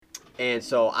And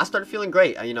so I started feeling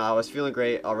great. You know, I was feeling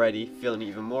great already, feeling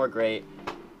even more great.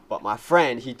 But my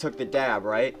friend, he took the dab,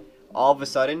 right? All of a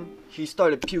sudden, he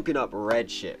started puking up red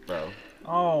shit, bro.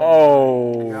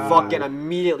 Oh. Fucking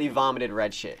immediately vomited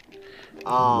red shit.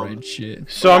 Red shit.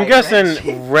 So I'm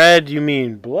guessing red, you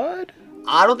mean blood?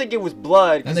 I don't think it was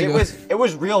blood, because That it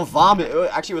was real vomit. It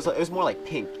was more like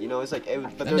pink, you know. It's like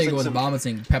but That there was nigga like was some.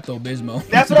 vomiting Pepto-Bismol.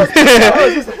 That's what I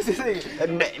was saying.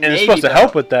 And it's supposed to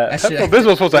help with that. That shit-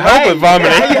 Pepto-Bismol's supposed to help with How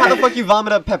vomiting. the fuck you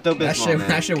vomit up Pepto-Bismol, man?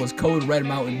 That shit was Code Red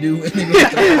Mountain Dew. And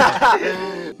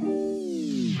nigga-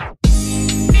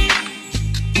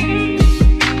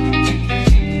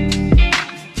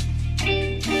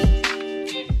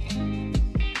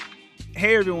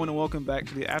 Hey everyone, and welcome back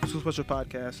to the After School Special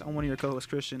Podcast. I'm one of your co-hosts,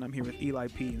 Christian. I'm here with Eli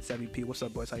P and Savvy P. What's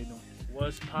up, boys? How you doing?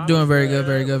 What's Doing very good,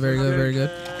 very good, very good, very good.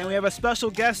 And we have a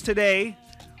special guest today.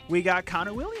 We got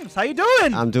Connor Williams. How you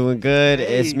doing? I'm doing good.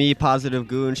 Hey. It's me, Positive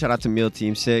Goon. Shout out to Meal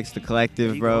Team 6, the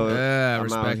collective, bro. Yeah,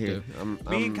 I'm out here. respective.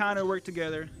 Me and Connor work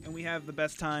together, and we have the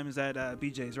best times at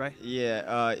BJ's, right?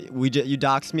 Yeah, you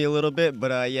doxed me a little bit,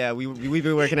 but yeah, we've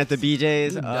been working at the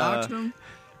BJ's. You doxed him?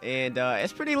 And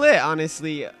it's pretty lit,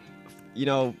 honestly. You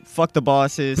know, fuck the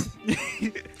bosses.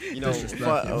 You know,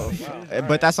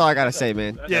 but that's all I gotta say,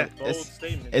 man. Yeah.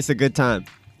 It's a good time.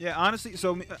 Yeah, honestly,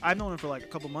 so I've known him for like a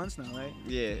couple months now, right?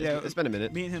 Yeah, it's been a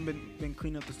minute. Me and him been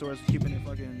cleaning up the stores, keeping it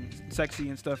fucking sexy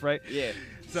and stuff, right? Yeah.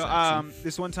 So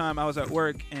this one time I was at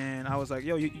work and I was like,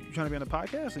 "Yo, you trying to be on the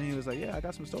podcast?" And he was like, "Yeah, I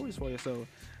got some stories for you."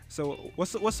 So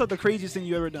what's up the craziest thing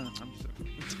you ever done? I'm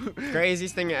just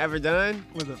Craziest thing I ever done?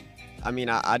 What's up? I mean,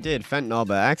 I did fentanyl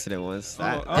by accident once.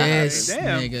 This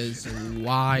damn. nigga's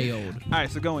wild. All right,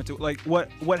 so go into it. Like,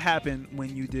 what happened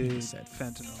when you did He said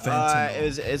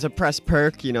fentanyl? It's a press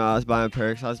perk. You know, I was buying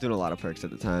perks. I was doing a lot of perks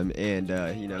at the time, and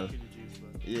you know,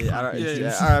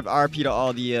 RP to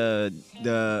all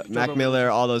the Mac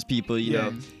Miller, all those people, you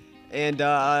know, and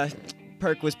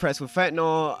perk was pressed with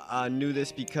fentanyl. I knew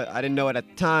this because I didn't know it at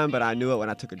the time, but I knew it when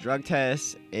I took a drug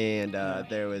test, and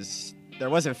there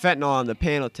wasn't fentanyl on the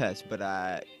panel test, but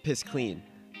I pissed clean.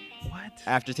 What?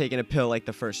 After taking a pill like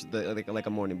like a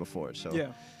morning before. So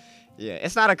yeah,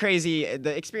 it's not a crazy.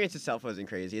 The experience itself wasn't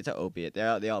crazy. It's an opiate.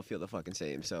 They all feel the fucking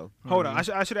same. So Hold on, I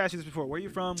should ask you this before. Where you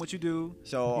from? What you do?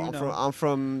 So You know. I'm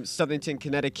from Southington,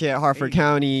 Connecticut, Harford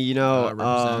County. You know,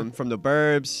 represent. from the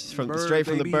burbs, straight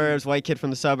from the baby. burbs, white kid from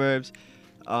the suburbs.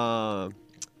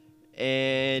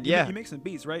 And yeah. You make some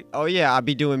beats, right? Oh yeah, I'll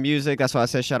be doing music. That's why I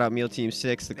said shout out Meal Team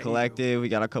 6, the collective. We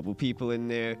got a couple people in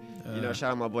there. You know,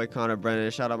 shout out my boy Connor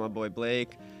Brennan. Shout out my boy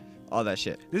Blake. All that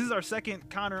shit. This is our second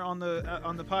Connor on the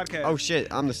podcast. Oh shit,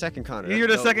 I'm the second Connor. You're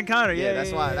the That's dope. second Connor. Yeah,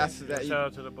 that's why. yeah. Shout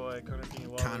out to the boy Connor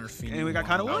Feeney. Connor Feeney. And we got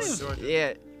Connor Williams.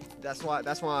 Yeah, that's why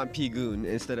I'm P Goon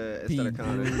instead of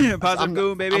Connor. Positive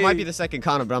Goon, baby. I might be the second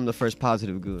Connor, but I'm the first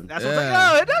Positive Goon. That's Yeah. what's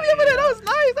up. Yo, that was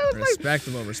nice. That was nice.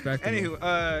 Respectable.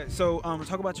 Anywho, so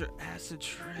talk about your acid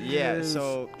trips. Yeah,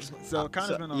 so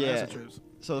Connor's been on acid trips.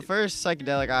 So the first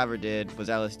psychedelic I ever did was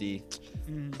LSD.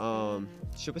 Mm.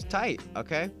 Shit was tight,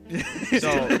 okay?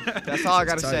 So that's all I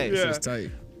gotta say. It's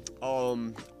tight.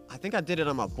 I think I did it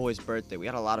on my boy's birthday. We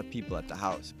had a lot of people at the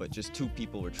house, but just 2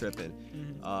 people were tripping.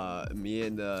 Me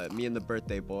and the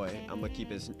birthday boy. I'm gonna keep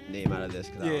his name out of this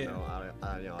because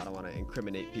I don't want to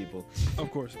incriminate people. Of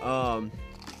course.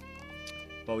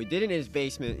 But we did it in his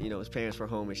basement. You know, his parents were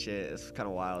home and shit. It's kind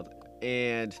of wild.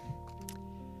 And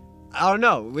I don't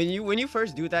know. When you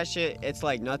first do that shit, it's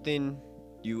like nothing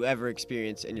you ever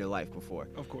experienced in your life before.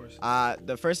 Of course.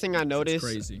 The first thing I noticed,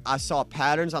 crazy. I saw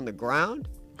patterns on the ground.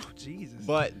 Oh, Jesus.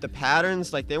 But the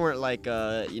patterns, like, they weren't like,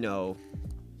 you know,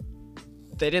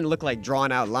 they didn't look like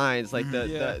drawn out lines. Like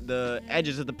the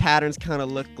edges of the patterns kind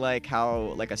of looked like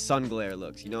how like a sun glare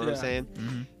looks. You know what I'm saying?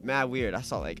 Mad weird. I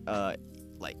saw like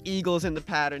eagles in the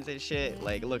patterns and shit.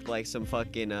 Like it looked like some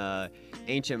fucking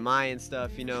ancient Mayan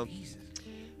stuff. You know.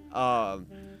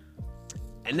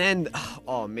 And then,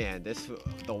 oh man,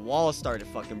 the walls started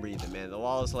fucking breathing, man. The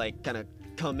walls like kind of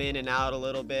come in and out a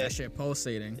little bit. That shit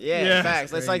pulsating. Yeah,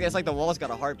 facts. It's like the walls got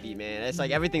a heartbeat, man. It's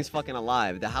like everything's fucking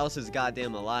alive. The house is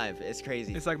goddamn alive. It's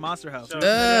crazy. It's like Monster House. Shout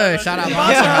out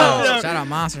Monster House. Shout out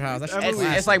Monster House. That shit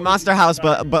It's like Monster House,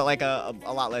 but like a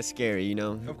lot less scary, you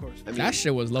know. Of course. I mean, that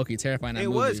shit was low-key terrifying. That It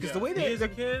movie. was because the way they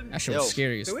That shit was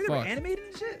scary as the way they were fuck. animated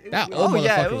and shit. It That was old oh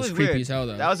yeah, motherfucker it was was creepy weird. as hell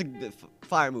though. That was a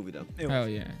fire movie though. Hell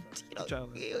yeah.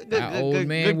 Good, That old good,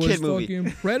 man good was kid movie.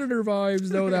 fucking Predator vibes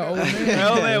though. That old man.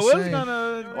 Hell man, That's was insane.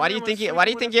 gonna. Why do you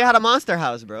think you had a monster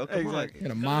house, bro? Come Exactly.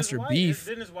 Got a monster beef.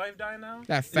 Didn't his wife die now?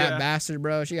 That fat Yeah. bastard,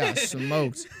 bro. She got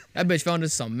smoked. That bitch fell into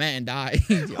cement and died.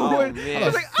 on? Oh I man.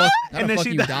 was like, How and the then fuck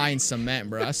she you died. die in cement,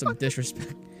 bro? That's some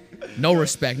disrespect. No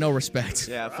respect. No respect.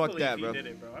 Yeah, fuck that, bro. He did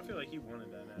it, bro. I feel like he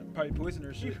wanted that. Man. Probably poison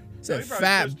her shit. Said He probably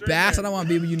fat pushed her bass. I there. don't want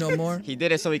to be with you no more. He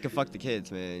did it so he could fuck the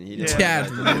kids, man. He didn't Yeah.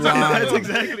 want That's to- That's wild.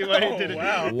 exactly why he did it.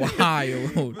 Wow.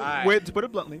 Wild. Alright. Wait, to put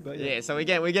it bluntly, but Yeah, so we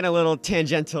get a little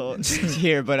tangential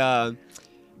here, but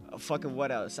fucking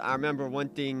what else? I remember one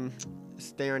thing,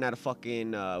 staring at a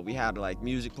fucking we had like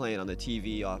music playing on the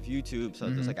TV off YouTube, so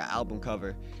there's like an album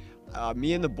cover.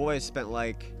 Me and the boys spent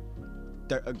like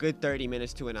a good 30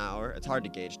 minutes to an hour. It's hard to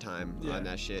gauge time on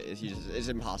that shit. It's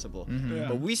impossible. Yeah.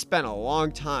 But we spent a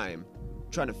long time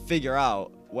trying to figure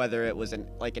out whether it was an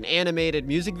animated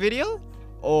music video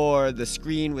or the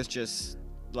screen was just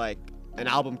like an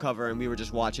album cover and we were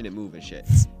just watching it move and shit.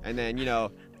 And then,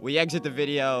 we exit the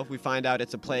video, we find out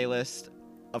it's a playlist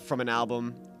from an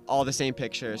album, all the same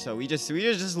picture. So we were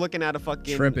just looking at a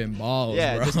fucking Tripping balls,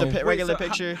 yeah, bro. just a Wait, regular so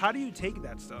picture. How do you take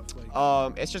that stuff?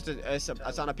 Like, It's just it's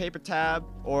on a paper tab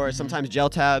or sometimes gel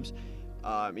tabs.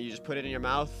 You just put it in your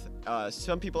mouth.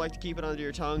 Some people like to keep it under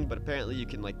your tongue, but apparently you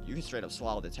can straight up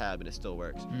swallow the tab and it still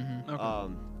works.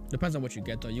 okay. Depends on what you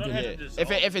get though. You Don't can have Yeah. to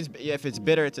dissolve. If it's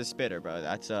bitter, it's a spitter, bro.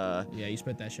 That's yeah, you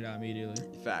spit that shit out immediately.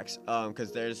 facts.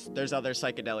 Because there's other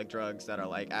psychedelic drugs that are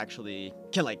actually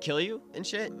can kill you and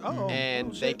shit. Oh, and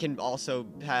oh, they shit. can also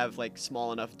have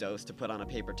small enough dose to put on a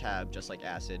paper tab, just like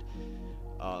acid.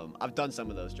 I've done some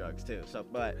of those drugs too. So,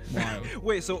 but Wild.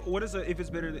 Wait, so what is if it's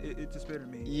bitter? It's a spitter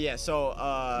mean? yeah.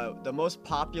 So the most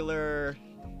popular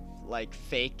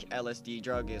fake LSD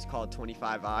drug is called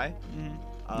 25I.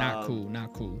 Not cool.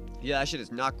 Not cool. Yeah, that shit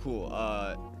is not cool.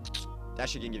 That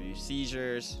shit can give you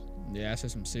seizures. Yeah, that's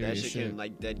just some That serious shit shit.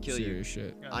 can dead kill Serious you.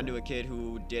 shit. I knew a kid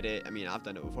who did it. I mean, I've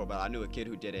done it before, but I knew a kid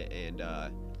who did it, and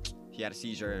he had a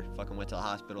seizure. Fucking went to the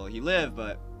hospital. He lived,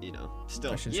 but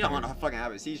still, That shit's you don't want to scary. fucking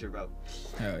have a seizure, bro.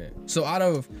 Hell yeah. So out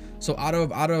of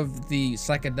the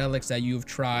psychedelics that you've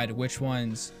tried, which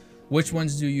ones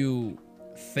do you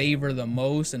favor the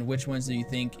most, and which ones do you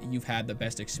think you've had the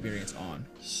best experience on?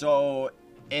 So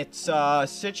it's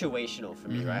situational for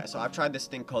me, right? So I've tried this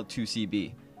thing called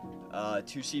 2CB.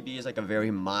 2CB is a very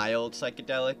mild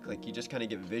psychedelic. You just kind of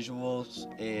get visuals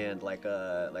and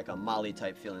a Molly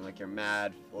type feeling, you're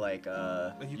mad, you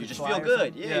you could just fly feel or good.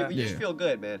 something? Yeah, Yeah. you just Yeah. feel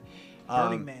good, man.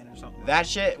 Burning Man or something. That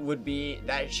shit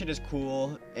is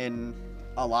cool in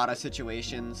a lot of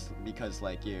situations because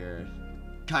you're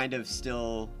kind of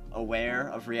still aware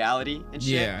of reality and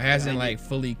shit. Yeah, it hasn't And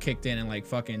fully kicked in and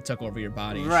fucking took over your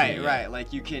body. And right, shit, yeah.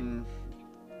 right. You can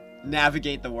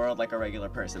navigate the world like a regular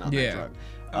person on Yeah. that drug.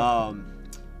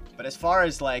 But as far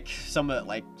as some of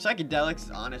psychedelics,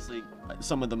 is honestly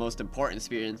some of the most important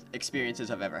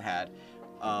experiences I've ever had.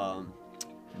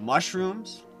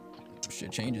 Mushrooms,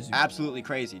 Shit changes you. absolutely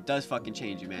crazy. Does fucking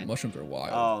change you, man. Mushrooms are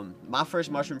wild. My first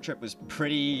mushroom trip was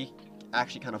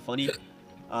actually kind of funny,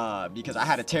 because I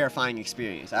had a terrifying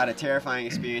experience.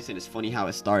 And it's funny how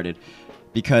it started,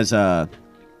 because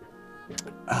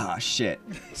shit.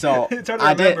 So It's hard to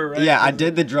I did, remember, right? yeah, I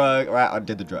did the drug. Right, I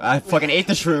did the drug. I fucking ate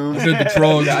the shrooms. I did the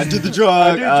drugs. I did the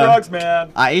drug. drugs,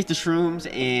 man. I ate the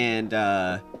shrooms, and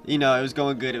it was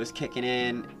going good. It was kicking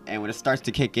in, and when it starts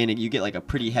to kick in, you get a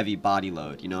pretty heavy body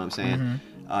load. You know what I'm saying?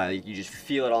 You just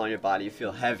feel it all in your body. You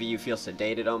feel heavy. You feel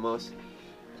sedated almost.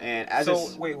 And as So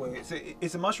it's, wait. So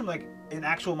is a mushroom an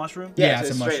actual mushroom? Yeah, Yeah, it's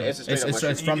it's a a straight- mushroom. it's a straight up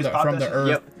mushroom. It's You from just the pop that shit? earth.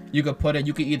 Yep.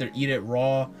 You could either eat it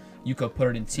raw, you could put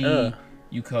it in tea,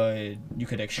 you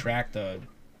could extract the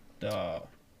The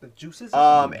juices.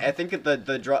 I think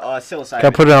the drug psilocybin. Can I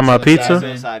put it on my Psilocybin. pizza?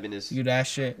 Psilocybin is. you that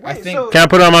shit. I Wait, think so- Can I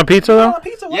put it on my pizza though? on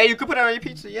pizza. What? Yeah, you could put it on your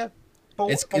pizza. Yeah. But,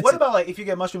 It's- but it's what a- about if you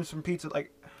get mushrooms from pizza? I'm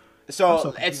So so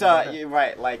it's confused about that. you're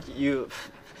right.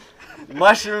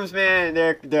 Mushrooms, man,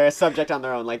 they're a subject on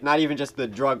their own. Not even just the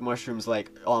drug mushrooms,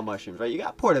 all mushrooms, right? You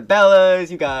got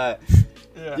portobellas, you got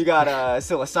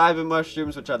psilocybin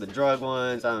mushrooms, which are the drug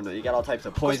ones. I don't know. You got all types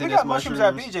of We poisonous got mushrooms.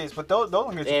 mushrooms at BJ's, but those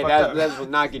don't get you Yeah, fucked that up. will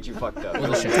not get you fucked up. Or the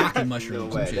No way. shiitake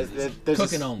mushrooms, No way. some shit. There's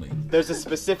Cooking a, only. There's a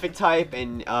specific type,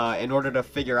 and in order to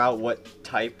figure out what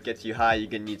type gets you high, you're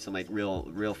gonna need some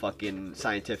real fucking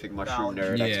scientific mushroom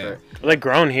nerd Yeah. expert. Are they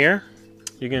grown here?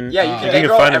 You can. Yeah, you they can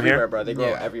grow find them everywhere, here. bro. They grow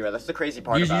Yeah. everywhere. That's the crazy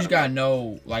part you about just them, gotta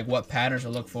bro. know what patterns to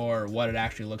look for, what it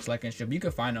actually looks like and shit. But you can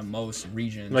find them most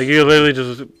regions. Like you literally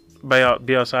just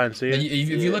be outside and see If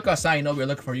it. you look outside, you know what you're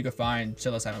looking for. You can find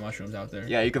psilocybin mushrooms out there.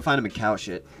 Yeah, you can find them in cow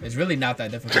shit. It's really not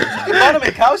that difficult.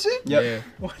 Vitamin cow shit? Yep. Yeah.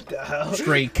 What the hell?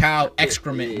 Straight cow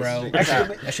excrement, bro. Straight cow.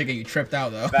 That shit get you tripped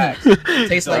out though. Facts.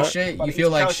 Tastes like shit. You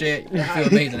feel like shit. You feel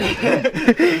amazing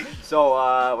after.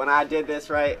 So when I did this,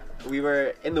 right, we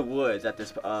were in the woods at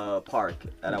this park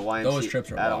at a YMCA. Those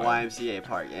trips are at a wild. YMCA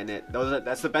park, and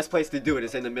that's the best place to do it.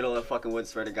 It's in the middle of the fucking woods,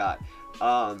 swear to God.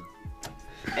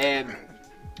 And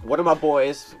one of my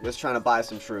boys was trying to buy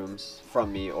some shrooms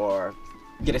from me or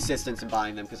get assistance in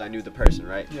buying them because I knew the person,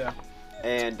 right? Yeah.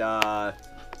 And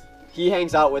he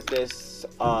hangs out with this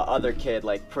other kid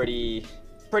like pretty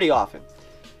often.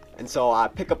 And so I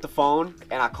pick up the phone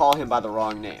and I call him by the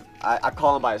wrong name. I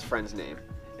call him by his friend's name.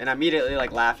 And I immediately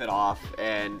like laugh it off,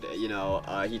 and you know,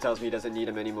 he tells me he doesn't need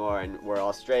him anymore and we're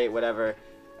all straight, whatever.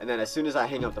 And then as soon as I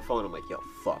hang up the phone, I'm like, yo,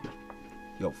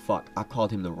 fuck, I called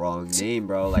him the wrong name,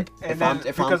 bro. Like,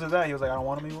 because of that, he was like, I don't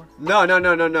want him anymore. No.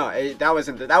 That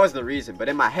wasn't the reason. But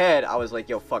in my head, I was like,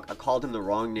 yo, fuck, I called him the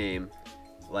wrong name.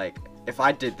 Like, if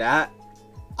I did that,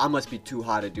 I must be too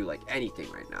high to do like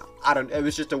anything right now. It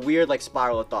was just a weird like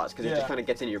spiral of thoughts because it just kind of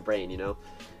gets into your brain, you know.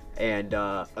 And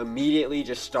immediately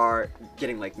just start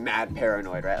getting like mad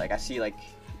paranoid, right? Like I see like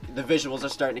the visuals are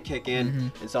starting to kick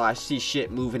in, and so I see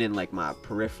shit moving in like my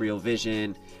peripheral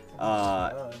vision,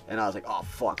 and I was like, oh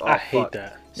fuck, I hate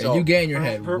that. So you get in your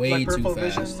head way too fast.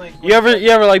 Vision, like, You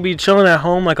ever like be chilling at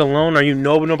home like alone, or you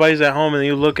know nobody's at home, and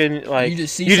you look in like you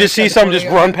just see something just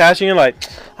run past you, and you're like,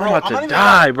 I'm about to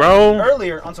die, bro.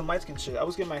 Earlier on some light skin shit, I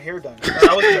was getting my hair done.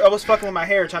 I was fucking with my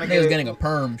hair trying to get. I was getting a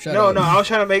perm. No, I was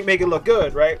trying to make it look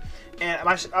good, right? And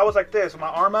I was like this, with my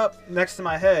arm up next to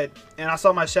my head, and I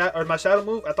saw my shadow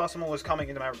move. I thought someone was coming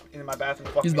into my bathroom.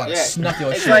 He's about to snuff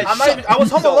your shit. Like, I was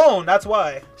home alone. That's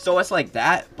why. So it's like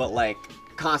that, but like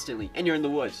constantly, and you're in the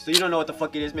woods, so you don't know what the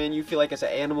fuck it is, man. You feel like it's an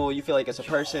animal, you feel like it's a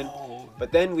person.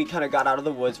 But then we kind of got out of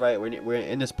the woods, right? We're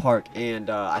in this park, and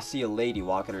I see a lady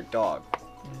walking her dog.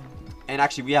 And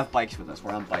actually, we have bikes with us.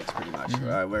 We're on bikes pretty much.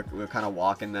 We're kind of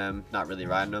walking them, not really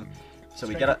riding them. So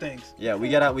we get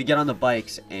on the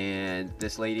bikes, and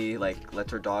this lady like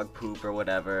lets her dog poop or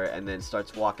whatever, and then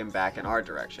starts walking back in our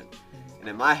direction. And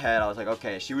in my head, I was like,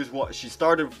 okay, she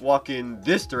started walking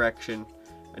this direction,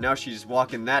 and now she's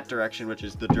walking that direction, which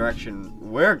is the direction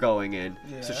we're going in.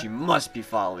 Yeah. So she must be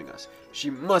following us. She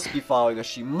must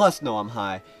know I'm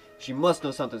high. She must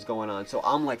know something's going on. So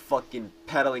I'm like fucking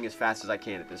pedaling as fast as I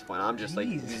can at this point. I'm just like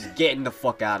just getting the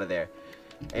fuck out of there.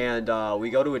 And we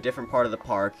go to a different part of the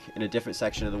park in a different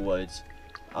section of the woods,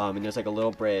 and there's like a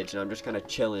little bridge, and I'm just kind of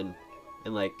chilling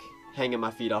and like hanging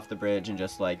my feet off the bridge and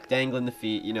just like dangling the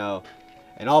feet, you know.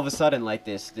 And all of a sudden, like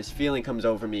this feeling comes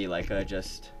over me, like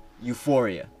just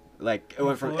euphoria. Like it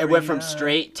went from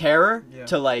straight terror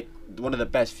to like one of the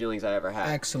best feelings I ever had.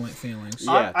 Excellent feelings.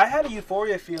 Yeah. I had a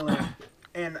euphoria feeling,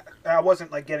 and I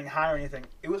wasn't like getting high or anything.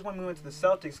 It was when we went to the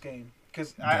Celtics game.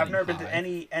 Because I've never been to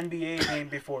any NBA game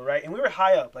before, right? And we were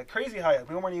high up, like crazy high up.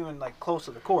 We weren't even like close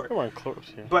to the court. We weren't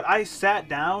close, yeah. But I sat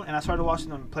down and I started watching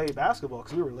them play basketball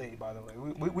because we were late, by the way.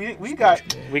 We got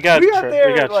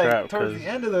there like towards the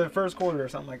end of the first quarter or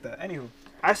something like that. Anywho,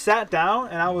 I sat down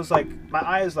and I was like, my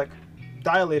eyes like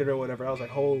dilated or whatever. I was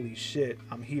like, holy shit,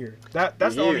 I'm here. That's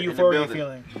the only euphoria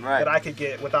feeling that I could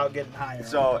get without getting high.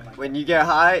 So when you get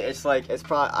high, it's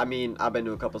probably, I mean, I've been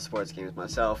to a couple sports games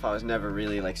myself. I was never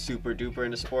really like super duper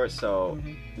into sports, so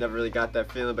never really got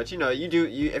that feeling. But you know,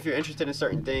 if you're interested in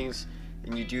certain things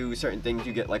and you do certain things,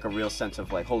 you get like a real sense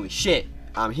of like, holy shit,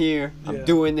 I'm here, I'm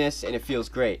doing this, and it feels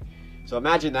great. So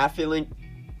imagine that feeling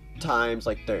times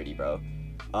like 30, bro.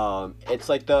 It's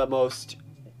like the most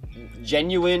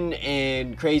genuine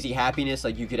and crazy happiness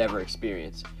like you could ever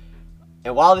experience.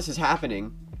 And while this is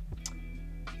happening,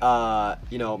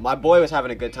 you know, my boy was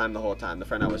having a good time the whole time, the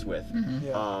friend I was with.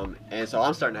 And so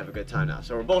I'm starting to have a good time now.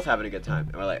 So we're both having a good time,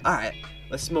 and we're like, all right,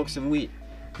 let's smoke some weed.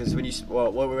 Because when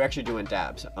we're actually doing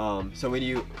dabs. So when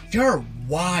you're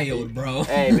wild, bro.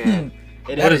 Hey man.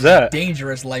 What is that?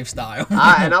 Dangerous lifestyle.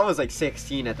 And I was like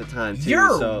 16 at the time too.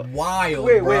 You're wild,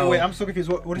 bro. Wait. I'm so confused.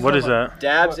 What is that?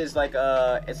 Dabs is like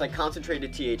it's like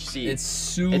concentrated THC. It's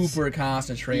super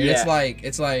concentrated. Yeah.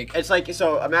 It's like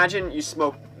so imagine you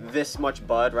smoke this much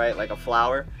bud, right? Like a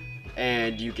flower,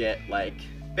 and you get like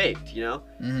baked, you know?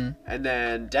 And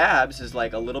then dabs is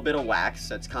like a little bit of wax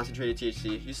that's concentrated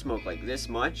THC. You smoke like this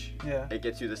much, it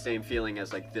gets you the same feeling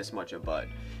as like this much of bud.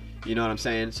 You know what I'm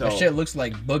saying? So that shit looks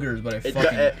like boogers, but it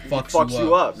fucks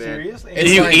you up, man. Seriously?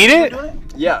 Do you eat it?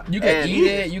 Yeah. You can eat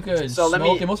it. You could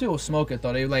smoke it. Most people smoke it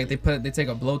though. They take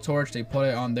a blowtorch, they put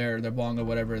it on their bong or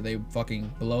whatever. They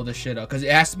fucking blow the shit up because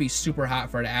it has to be super hot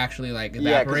for it to actually like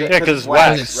evaporate. Yeah, because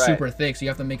wax. It's super thick, so you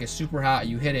have to make it super hot.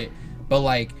 You hit it, but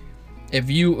like if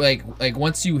you like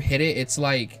once you hit it, it's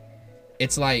like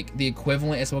the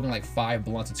equivalent of smoking like 5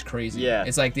 blunts. It's crazy. Yeah.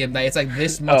 It's like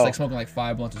this much like smoking like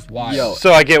 5 blunts is wild. Yo.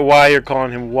 So I get why you're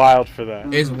calling him wild for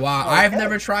that. It's wild. Okay. I've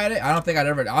never tried it. I don't think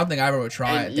I ever would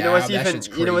try it. You know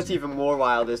what's even more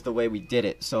wild is the way we did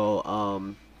it.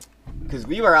 So because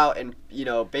we were out in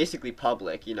basically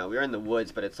public. You know, we were in the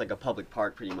woods, but it's like a public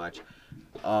park pretty much.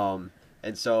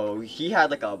 And so he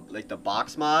had like the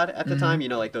box mod at the time, you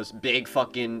know, like those big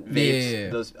fucking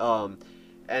vapes, those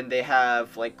and they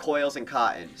have like coils and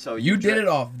cotton. So you did it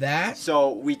off that?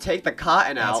 So we take the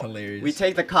cotton out. That's hilarious. We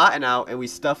take the cotton out and we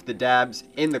stuff the dabs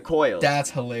in the coils.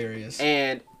 That's hilarious.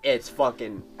 And it's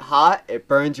fucking hot. It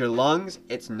burns your lungs.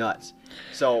 It's nuts.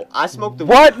 So I smoked the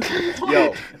what?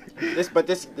 Yo,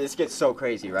 this gets so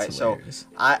crazy, right? So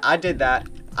I did that.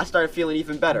 I started feeling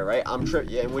even better, right?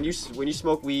 Yeah, and when you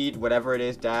smoke weed, whatever it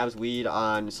is, dabs, weed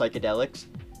on psychedelics,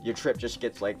 your trip just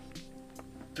gets like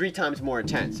 3 times more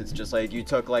intense. It's just like you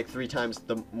took like 3 times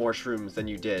the more shrooms than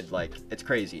you did. Like, it's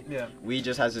crazy. Yeah. Weed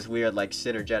just has this weird like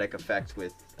synergetic effect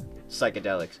with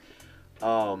psychedelics.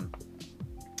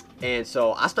 And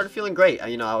so I started feeling great.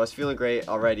 You know, I was feeling great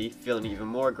already, feeling even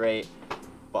more great.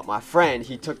 But my friend,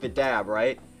 he took the dab,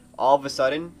 right? All of a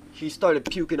sudden, he started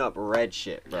puking up red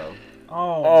shit, bro.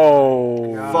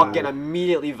 Oh. Fucking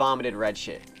immediately vomited red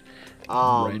shit.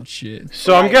 Red shit.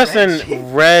 So I'm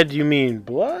guessing red, you mean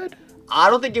blood? I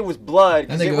don't think it was blood,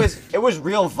 because it was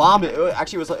real vomit.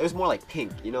 It was more like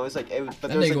pink, you know. It's like it was. But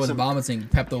that nigga was vomiting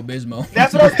Pepto-Bismol.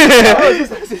 That's what I was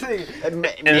thinking. And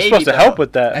it's supposed to help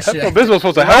with that. Pepto-Bismol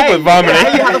supposed to help with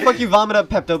vomiting. How the fuck you vomit up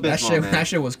Pepto-Bismol? That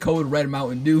shit was Code Red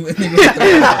Mountain Dew.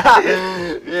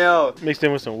 Yo, mixed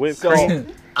in with some whipped cream.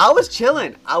 I was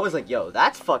chilling. I was like, yo,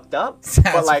 that's fucked up.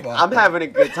 But like, I'm having a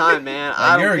good time, man.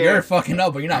 Like, you're fucking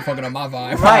up, but you're not fucking up my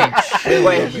vibe. Right.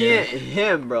 But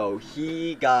him, bro,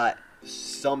 he got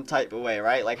some type of way,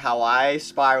 right? Like how I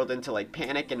spiraled into like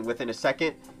panic, and within a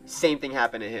second, same thing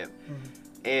happened to him.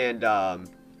 And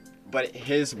but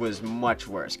his was much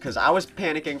worse, because I was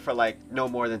panicking for like no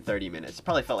more than 30 minutes. It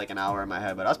probably felt like an hour in my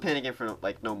head, but I was panicking for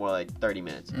like no more like 30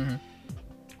 minutes.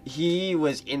 He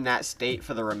was in that state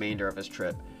for the remainder of his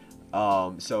trip.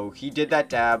 So he did that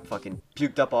dab, fucking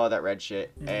puked up all that red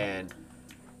shit, and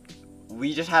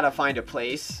we just had to find a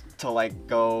place to like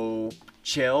go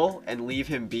chill and leave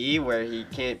him be, where he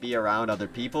can't be around other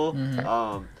people.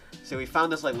 So we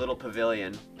found this like little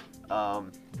pavilion. I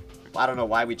don't know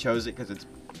why we chose it, because it's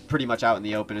pretty much out in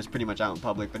the open. It's pretty much out in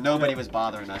public, but nobody was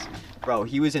bothering us. Bro,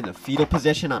 he was in the fetal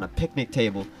position on a picnic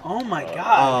table. Oh my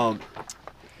god.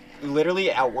 Literally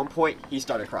at one point he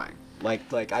started crying.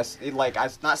 Like I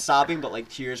was not sobbing, but like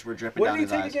tears were dripping down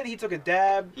his eyes. What did he take again? He took a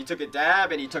dab. He took a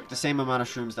dab, and he took the same amount of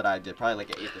shrooms that I did, probably like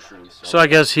an eighth of shrooms. So I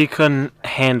guess he couldn't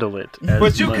handle it.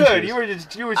 But you could. You were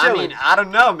chilling. I mean, I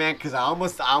don't know, man, because I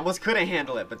almost couldn't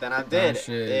handle it, but then I did.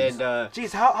 And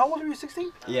jeez, how old were you?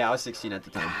 16? Yeah, I was 16 at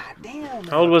the time. God damn.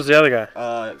 How old was the other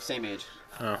guy? Same age.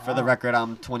 For the record,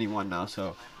 I'm 21 now,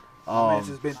 so. Man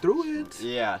has been through it.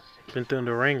 Yeah. Been through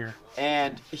the ringer.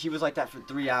 And he was like that for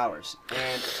 3 hours.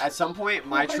 And at some point,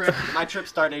 my trip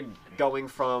started going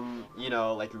from, you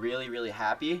know, like really, really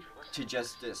happy to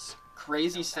just this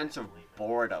crazy sense of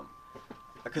boredom.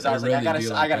 Because I was like,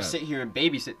 I gotta sit here and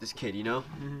babysit this kid, you know?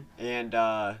 And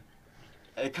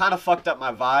it kind of fucked up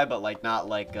my vibe, but like not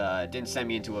like didn't send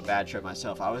me into a bad trip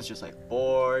myself. I was just like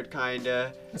bored,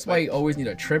 kinda. That's why you always need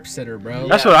a trip sitter, bro. Yeah,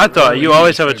 that's what I thought. You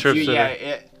always have a trip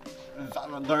sitter.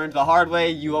 I learned the hard way.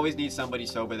 You always need somebody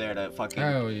sober there to fucking.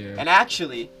 Oh yeah. And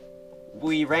actually,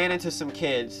 we ran into some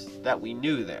kids that we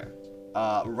knew there,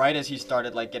 right as he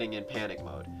started like getting in panic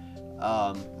mode.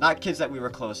 Not kids that we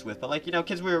were close with, but like, you know,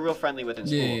 kids we were real friendly with in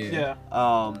school. Yeah.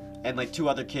 And like 2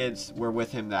 other kids were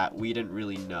with him that we didn't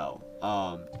really know.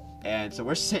 And so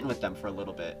we're sitting with them for a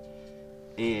little bit,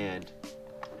 and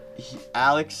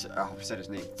Alex, I said his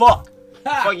name. Fuck,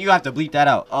 you have to bleep that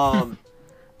out.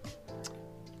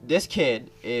 This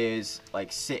kid is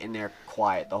like sitting there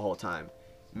quiet the whole time.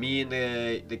 Me and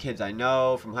the kids I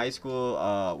know from high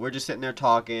school, we're just sitting there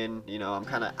talking. You know, I'm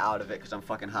kind of out of it because I'm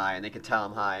fucking high, and they can tell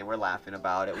I'm high, and we're laughing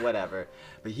about it, whatever.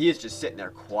 But he is just sitting there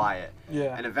quiet.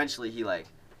 Yeah. And eventually he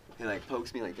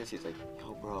pokes me like this. He's like,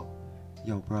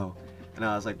 yo bro. And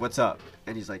I was like, what's up?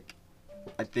 And he's like,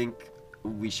 I think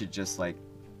we should just like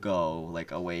go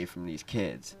like away from these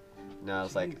kids. And I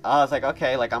was like,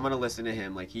 okay, like I'm gonna listen to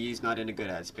him. Like he's not in a good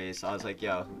headspace. So I was like,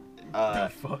 yo, I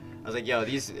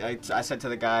said to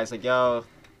the guys, like, yo,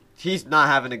 he's not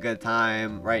having a good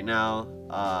time right now.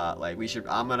 Like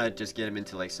I'm gonna just get him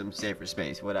into like some safer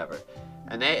space, whatever.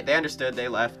 And they understood. They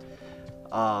left.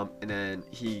 And then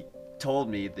he told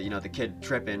me that, you know, the kid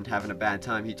tripping, having a bad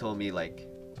time. He told me like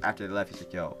after they left, he's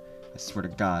like, yo, I swear to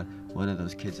God, one of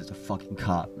those kids is a fucking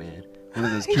cop, man. One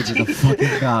of those kids is a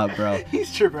fucking cop, bro.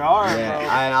 He's tripping hard, bro.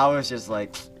 And I was just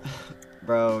like,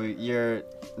 bro, you're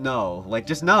no, like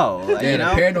just no. Like, yeah, you know?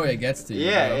 The paranoia gets to you.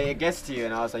 Yeah, bro. it gets to you,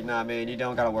 and I was like, nah, man, you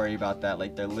don't gotta worry about that.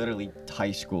 Like, they're literally high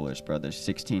schoolers, bro. They're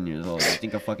 16 years old. You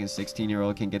think a fucking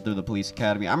 16-year-old can get through the police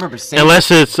academy? I remember saying.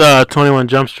 Unless it's 21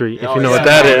 Jump Street, if you know what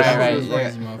that is.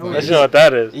 Unless you know what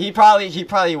that is. He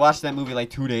probably watched that movie like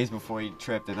 2 days before he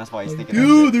tripped, and that's why he's thinking.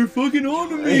 Dude, they're fucking on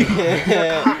to me.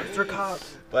 They're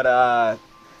cops. But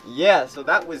yeah, so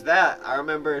that was that. I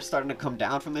remember starting to come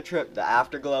down from the trip. The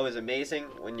afterglow is amazing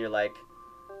when you're like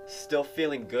still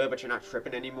feeling good, but you're not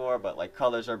tripping anymore. But like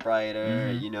colors are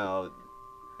brighter. You know,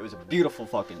 it was a beautiful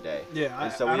fucking day. Yeah,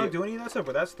 so I don't do any of that stuff,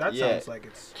 but that sounds like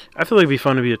it's. I feel like it'd be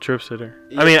fun to be a trip sitter.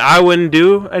 Yeah. I mean, I wouldn't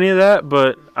do any of that,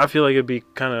 but I feel like it'd be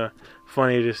kind of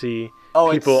funny to see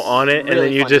people on it, and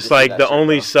then you're just like the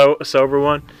only sober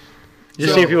one. You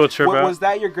just see people trip out. Was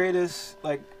that your greatest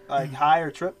like high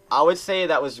or trip? I would say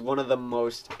that was one of the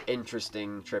most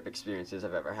interesting trip experiences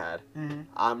I've ever had.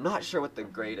 I'm not sure what the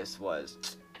greatest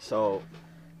was. So,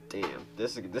 damn,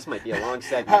 this might be a long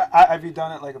segment. Have you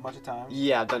done it like a bunch of times?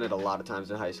 Yeah, I've done it a lot of times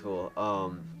in high school.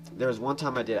 There was one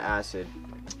time I did acid,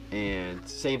 and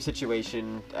same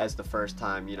situation as the first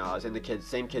time. You know, I was in the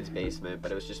same kid's basement,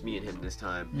 but it was just me and him this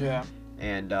time. Yeah.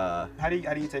 And how do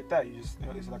you take that? You just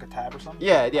is it like a tab or something?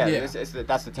 Yeah.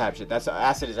 That's the tab shit. That's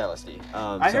acid is LSD.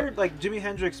 I heard like Jimi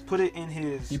Hendrix put it in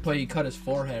his. He cut his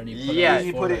forehead and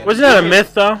he put it. Wasn't that a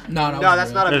myth though? No,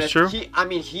 that's not a myth. That's true.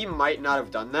 He might not have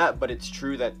done that, but it's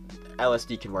true that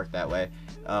LSD can work that way.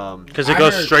 Because it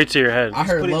goes straight to your head. I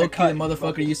heard low-key the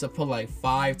motherfucker used to put like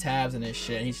 5 tabs in his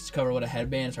shit, and he just covered with a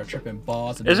headband and start tripping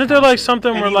balls. Isn't there like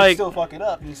something where like still fuck it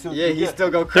up? He still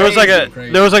go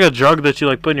crazy. There was like a drug that you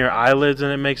like put in your eyelids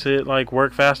and it makes it like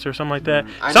work faster or something like that.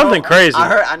 Something crazy.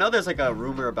 I know there's like a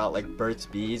rumor about like Burt's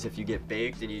Bees. If you get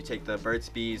baked and you take the Burt's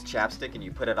Bees chapstick and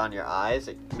you put it on your eyes,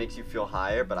 it makes you feel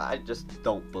higher. But I just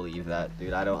don't believe that,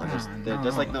 dude. I don't understand.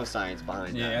 There's like no science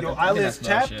behind that. Yo, eyelids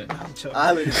chapped.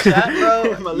 Eyelids chapped,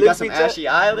 bro. You got some ashy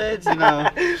eyelids, you know.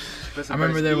 I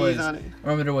remember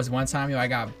there was one time, yo,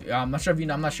 I'm not sure if you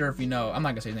know, I'm not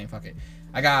gonna say his name, fuck it.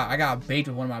 I got baked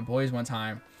with one of my boys one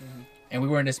time, and we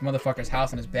were in this motherfucker's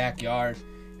house in his backyard,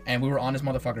 and we were on this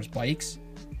motherfucker's bikes.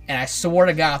 And I swear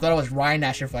to God, I thought I was riding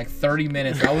that shit for like 30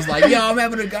 minutes. I was like, yo, I'm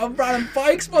riding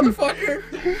bikes, motherfucker.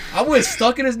 I was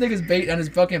stuck in this nigga's bait in his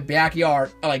fucking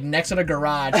backyard, like next to the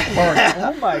garage, parked.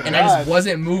 Oh my God. And I just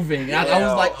wasn't moving. And I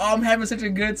was like, oh, I'm having such a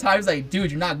good time. He's like,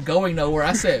 dude, you're not going nowhere.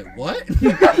 I said, what?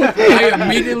 I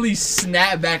immediately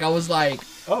snapped back. I was like,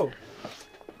 oh.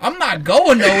 I'm not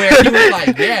going nowhere. He was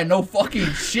like, yeah, no fucking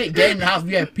shit. Get in the house.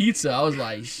 We had pizza. I was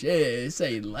like, shit,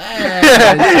 say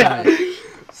less.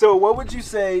 So what would you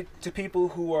say to people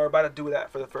who are about to do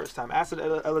that for the first time? Acid,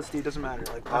 LSD, doesn't matter.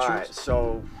 Like mushrooms? All right,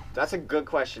 so that's a good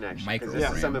question actually, because this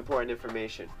is some important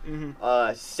information.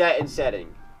 Set and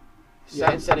setting.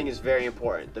 Set and setting is very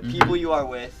important. The people you are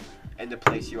with and the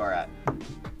place you are at.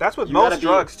 That's with most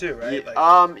drugs too, right?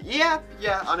 Yeah.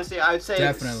 Honestly, I would say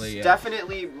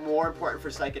definitely more important for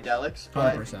psychedelics.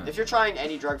 But 100%. If you're trying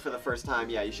any drug for the first time,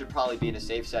 yeah, you should probably be in a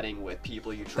safe setting with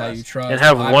people you trust. And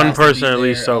have one person at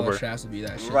least sober.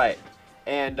 Right.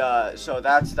 And so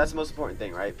that's the most important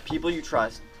thing, right? People you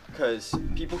trust, because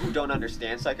people who don't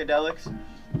understand psychedelics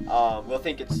will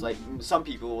think it's like, some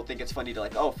people will think it's funny to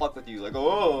like, oh, fuck with you, like,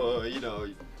 oh, you know.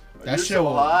 That shit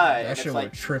will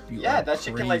trip you. Yeah, that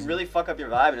shit can like really fuck up your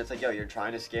vibe, and it's like, yo, you're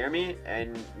trying to scare me,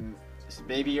 and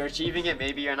maybe you're achieving it,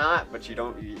 maybe you're not, but you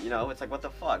don't, you know, it's like, what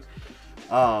the fuck.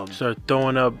 Start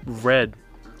throwing up red.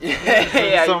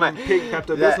 Yeah, some pig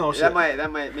Pepto-Bismol shit.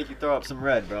 That might make you throw up some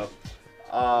red, bro.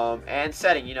 And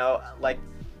setting, you know, like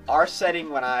our setting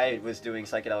when I was doing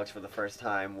psychedelics for the first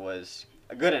time was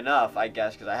good enough, I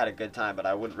guess, because I had a good time, but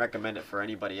I wouldn't recommend it for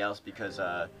anybody else because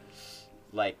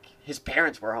like his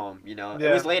parents were home, you know.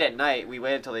 It was late at night. We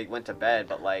waited until they went to bed,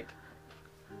 but like,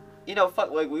 you know,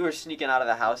 like we were sneaking out of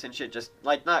the house and shit, just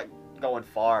like not going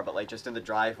far, but like just in the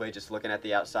driveway, just looking at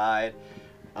the outside,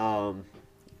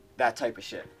 that type of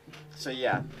shit. So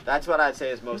yeah, that's what I'd say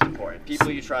is most important. People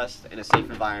you trust in a safe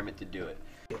environment to do it.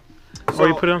 Or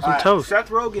you put on some toast. Seth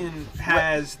Rogen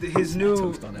has his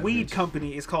new weed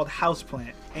company. It's called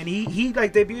Houseplant, and he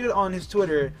like debuted it on his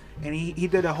Twitter, and he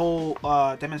did a whole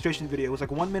demonstration video. It was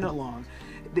like 1 minute long.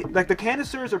 Like the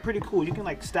canisters are pretty cool. You can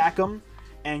like stack them,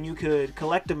 and you could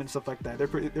collect them and stuff like that.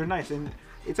 They're nice, and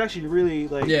it's actually really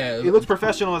like it looks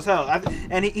professional as hell.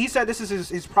 And he said this is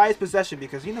his prized possession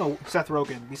because you know Seth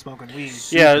Rogen be smoking weed.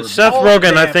 Yeah, Seth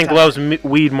Rogen I think loves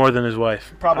weed more than his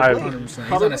wife. Probably. 100%.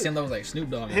 He's on the same level like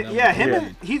Snoop Dogg.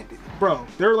 And bro,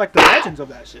 they're like the legends of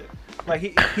that shit. Like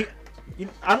he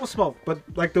I don't smoke, but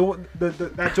like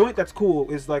that joint that's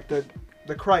cool is like the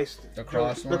The Christ. The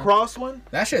cross one. The cross one.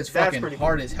 That shit's fucking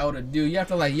hard as hell to do. You have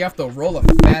to roll a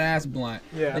fat ass blunt.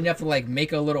 Yeah. Then you have to like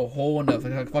make a little hole in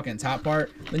the fucking top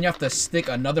part. Then you have to stick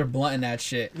another blunt in that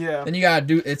shit. Yeah. Then you gotta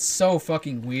do. It's so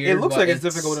fucking weird. It looks like it's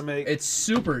difficult to make. It's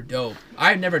super dope.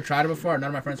 I've never tried it before. None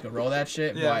of my friends could roll that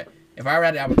shit. Yeah. But if I ever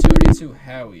had the opportunity to,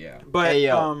 hell yeah. But hey,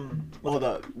 hold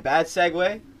up. Bad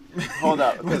segue. Hold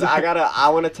up, because I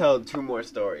want to tell 2 more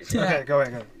stories. Yeah. Okay, go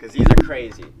ahead. Because these are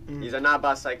crazy. These are not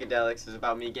about psychedelics. It's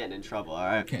about me getting in trouble, all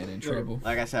right? Getting in trouble.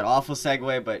 Like I said, awful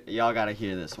segue, but y'all got to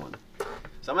hear this one.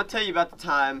 So I'm going to tell you about the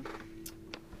time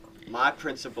my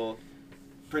principal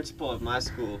of my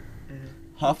school,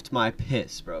 huffed my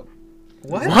piss, bro.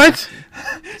 What?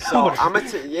 So I'm going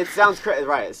to, it sounds crazy,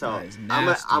 right? So I'm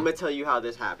going to tell you how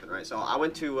this happened, right? So I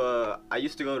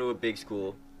used to go to a big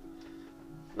school.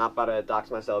 Not about to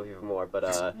dox myself even more, but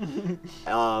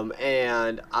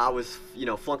and I was,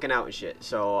 flunking out and shit.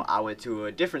 So I went to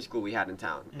a different school we had in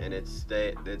town, and it's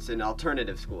an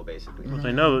alternative school basically. Well,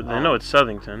 they know it's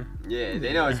Southington. Yeah,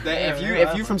 they know it's.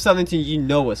 If you're from Southington, you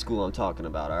know what school I'm talking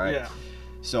about. All right. Yeah.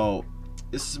 So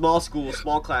it's a small school,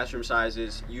 small classroom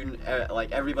sizes.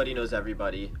 Like everybody knows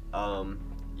everybody.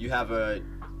 You have a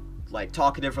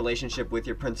talkative relationship with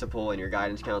your principal and your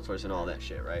guidance counselors and all that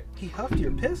shit, right? He huffed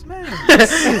your piss, man.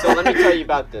 So let me tell you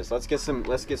about this. Let's get some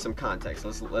context.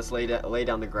 Let's lay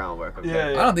down the groundwork. Okay?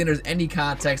 Yeah. I don't think there's any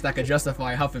context that could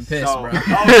justify huffing piss, bro.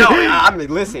 I mean,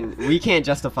 listen, we can't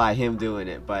justify him doing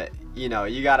it, but you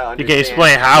gotta understand. You can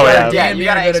explain how it happened. Yeah, you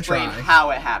gotta explain how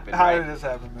it happened. How did this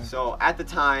happen, man? So at the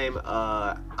time,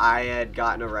 I had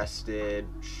gotten arrested.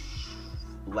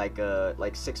 Like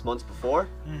 6 months before.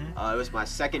 It was my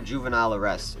second juvenile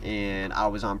arrest, and I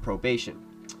was on probation.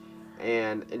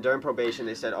 And during probation,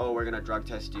 they said, "Oh, we're gonna drug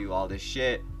test you, all this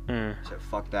shit." I said,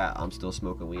 "Fuck that! I'm still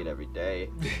smoking weed every day,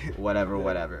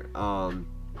 whatever."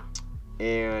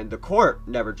 And the court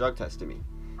never drug tested me.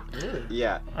 Really?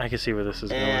 Yeah. I can see where this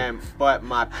is going. But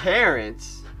my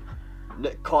parents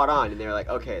caught on, and they were like,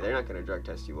 "Okay, they're not gonna drug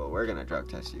test you. Well, we're gonna drug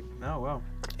test you." Oh well.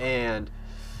 And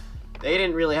they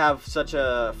didn't really have such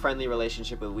a friendly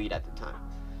relationship with weed at the time.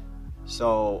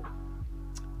 So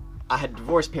I had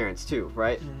divorced parents too,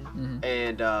 right?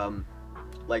 And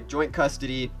joint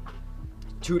custody,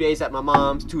 2 days at my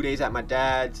mom's, 2 days at my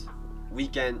dad's,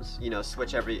 weekends,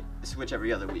 switch every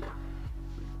other week.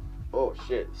 Oh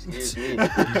shit, excuse me.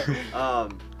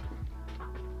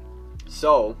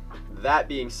 So that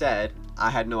being said,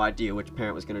 I had no idea which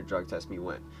parent was gonna drug test me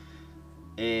when.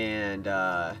 And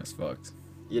that's fucked.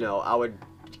 I would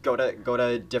go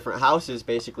to different houses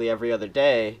basically every other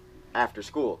day after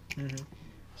school.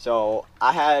 So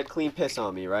I had clean piss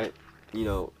on me, right?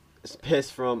 It's piss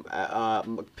from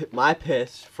my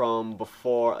piss from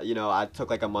before. I took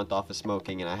like a month off of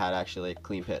smoking, and I had actually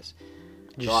clean piss.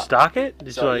 Did you stock it?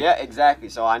 Yeah, exactly.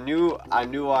 So I knew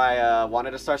I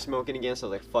wanted to start smoking again. So I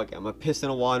was like, fuck it, I'm gonna piss in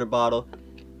a water bottle,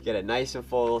 get it nice and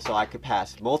full, so I could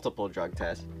pass multiple drug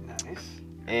tests. Nice.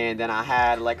 And then I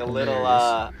had like a little.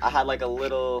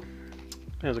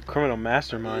 It was a criminal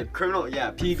mastermind.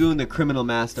 P Goon, the criminal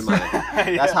mastermind.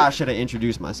 That's how I should have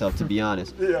introduced myself, to be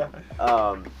honest. Yeah.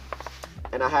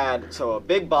 And I had a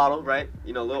big bottle, right?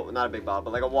 Not a big bottle,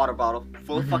 but like a water bottle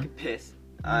full of fucking piss.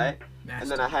 All right. And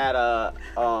then I had a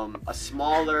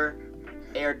smaller,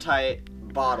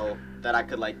 airtight bottle that I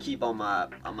could keep on my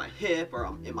hip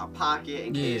or in my pocket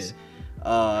in case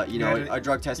a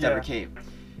drug test ever came.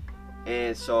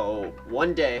 And so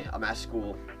one day I'm at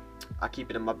school, I keep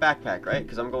it in my backpack, right?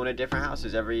 Because I'm going to different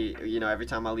houses every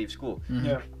time I leave school.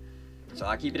 Yeah. So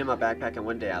I keep it in my backpack, and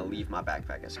one day I leave my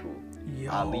backpack at school.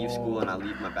 I leave school and I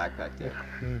leave my backpack there.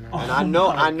 And I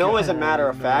know as a matter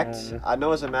of fact, my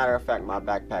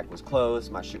backpack was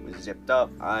closed, my shit was zipped up.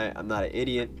 I'm not an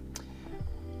idiot.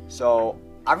 So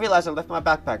I realized I left my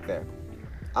backpack there.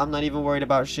 I'm not even worried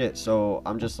about shit. So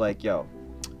I'm just like, yo.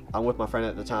 I'm with my friend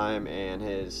at the time, and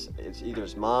it's either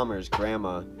his mom or his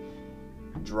grandma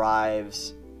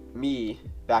drives me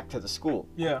back to the school.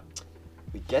 Yeah.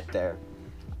 We get there.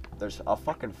 There's a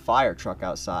fucking fire truck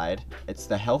outside. It's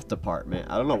the health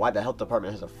department. I don't know why the health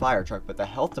department has a fire truck, but the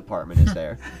health department is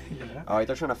there. Yeah. All right,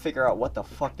 they're trying to figure out what the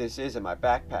fuck this is in my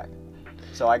backpack.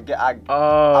 So I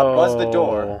buzz the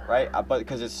door, right?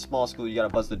 Because it's a small school, you gotta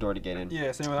buzz the door to get in.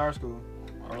 Yeah, same with our school.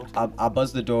 I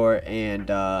buzz the door, and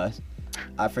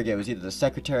I forget, it was either the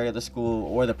secretary of the school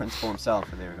or the principal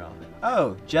himself, and they were going,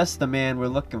 "Oh, just the man we're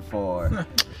looking for."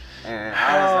 And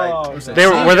I was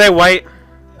like, were they white?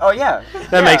 Oh yeah,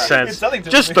 that makes sense.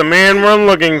 Just the man we're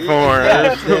looking for.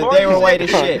 Yeah, they were white as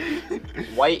shit.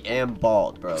 White and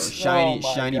bald, bro. Shiny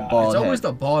bald. It's always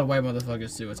the bald white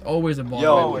motherfuckers too. It's always a bald.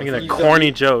 Yo, making a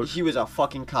corny joke. He was a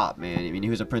fucking cop, man. I mean, he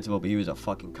was a principal, but he was a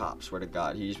fucking cop. Swear to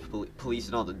God, he's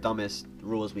policing all the dumbest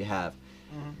rules we have.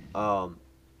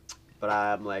 But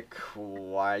I'm like,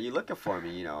 why are you looking for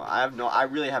me? You know, I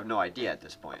really have no idea at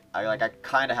this point. I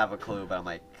kind of have a clue, but I'm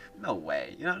like, no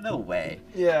way. You know, no way.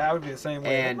 Yeah, I would be the same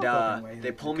way. And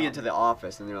they pulled me into the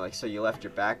office, and they're like, so you left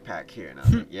your backpack here? And I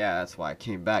was like, yeah, that's why I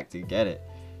came back to get it.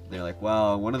 And they're like,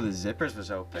 well, one of the zippers was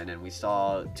open, and we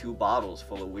saw 2 bottles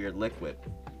full of weird liquid.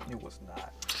 It was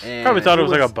not. And probably thought it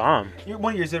was like a bomb.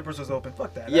 One of your zippers was open.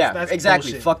 Fuck that. That's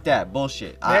exactly. Bullshit. Fuck that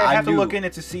bullshit. I have to look in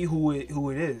it to see who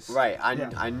it is. Right.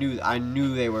 I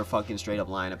knew they were fucking straight up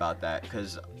lying about that,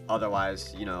 because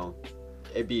otherwise, you know,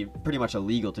 it'd be pretty much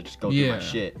illegal to just go through my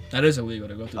shit. That is illegal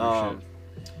to go through your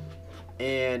shit.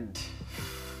 And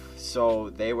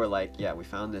so they were like, yeah, we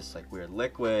found this like weird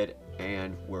liquid,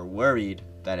 and we're worried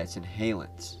that it's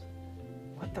inhalants.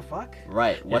 What the fuck?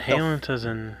 Right. What inhalants as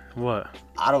in what?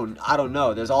 I don't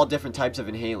know. There's all different types of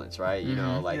inhalants, right? You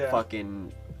know, like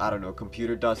fucking, I don't know,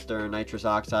 computer duster, nitrous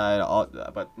oxide,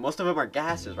 but most of them are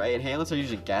gases, right? Inhalants are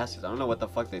usually gases. I don't know what the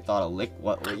fuck they thought of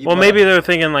liquid. Well, maybe they were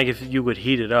thinking like if you would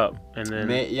heat it up and then.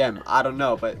 Yeah, I don't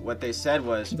know, but what they said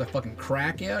was. The fucking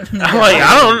crack, yeah. I'm like,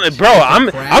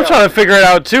 I'm trying to figure it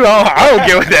out too. I don't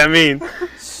get what that means.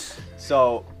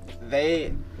 So,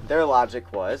 their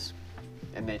logic was,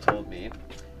 and they told me,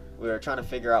 we were trying to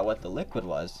figure out what the liquid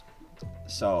was.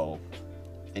 So,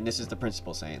 and this is the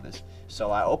principal saying this.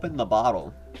 So I opened the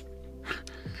bottle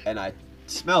and I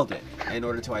smelled it in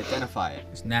order to identify it.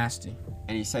 It's nasty.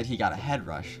 And he said he got a head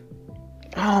rush.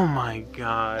 Oh my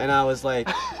God. And I was like,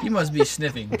 you must be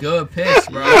sniffing good piss,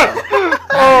 bro.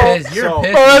 Your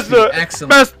piss that's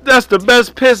excellent. That's the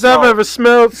best piss I've ever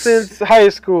smelled since high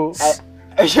school.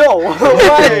 Yo, what?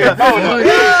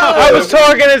 I was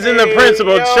talking as in the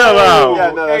principal. Chill out.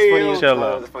 Yeah, no, that's funny. Chill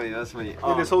out. That's funny.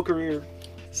 In his whole career.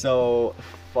 So,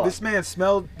 fuck. This man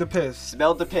smelled the piss.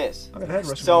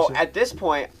 So at this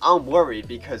point, I'm worried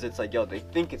because it's like, yo, they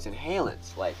think it's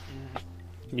inhalants. Like,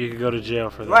 you could go to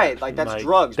jail for that. Right, like that's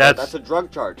drugs. That's a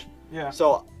drug charge. Yeah.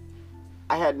 So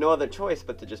I had no other choice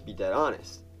but to just be dead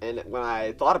honest. And when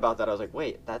I thought about that, I was like,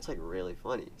 wait, that's like really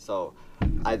funny. So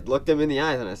I looked him in the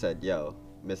eyes and I said, yo,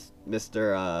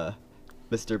 Mr.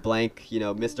 Blank, you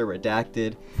know, Mr.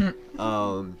 Redacted,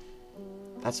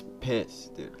 that's piss,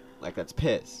 dude. Like, that's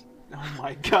piss. Oh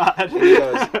my God.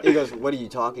 And he goes, what are you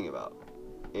talking about?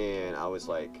 And I was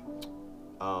like,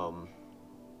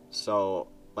 so,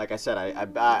 like I said,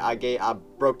 I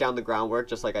broke down the groundwork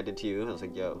just like I did to you. I was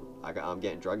like, yo, I'm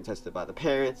getting drug tested by the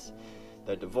parents.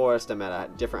 They're divorced. I'm at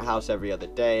a different house every other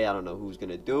day. I don't know who's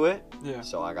gonna do it. Yeah.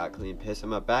 So I got clean piss in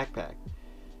my backpack.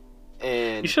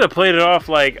 And you should have played it off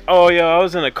like, oh, yo, I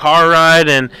was in a car ride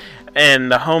and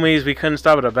the homies, we couldn't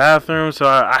stop at a bathroom, so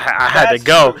I had to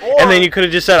go. And then you could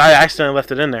have just said, I accidentally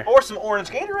left it in there. Or some orange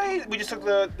Gatorade. We just took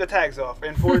the tags off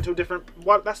and poured it into a different.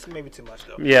 Well, that's maybe too much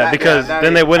though. Yeah, because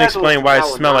then they wouldn't explain why it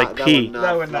smelled like pee.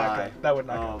 That would not go. That would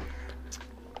not go.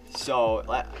 So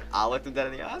I looked at that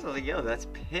in the eyes. I was like, yo, that's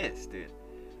piss, dude.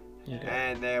 Yeah.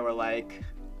 And they were like,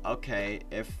 okay,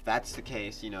 if that's the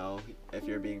case, you know, if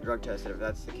you're being drug tested, if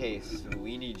that's the case,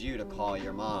 we need you to call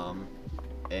your mom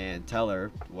and tell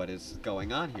her what is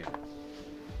going on here.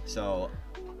 So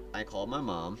I called my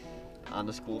mom on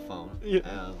the school phone. Yeah.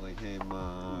 And I was like, hey,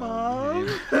 Mom.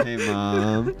 Hey,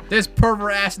 Mom. This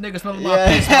pervert ass nigga smelling my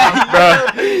piss, bro.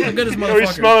 Look at this motherfucker.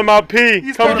 He's smelling my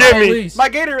pee. Come get me. My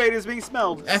Gatorade is being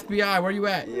smelled. FBI, where you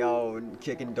at? Yo,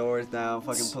 kicking doors down.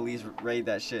 Fucking police raid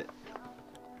that shit.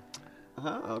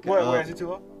 Okay. Where is it too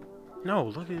low? No,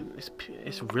 look at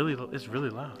it's really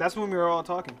loud. That's when we were all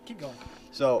talking. Keep going.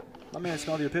 So my man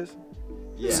smelled your piss.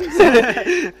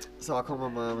 Yeah. So I called my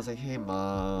mom. I was like, "Hey,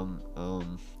 Mom,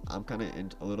 I'm kind of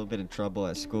a little bit in trouble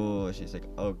at school." And she's like,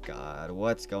 "Oh God,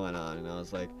 what's going on?" And I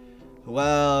was like,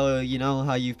 "Well, you know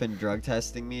how you've been drug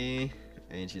testing me?"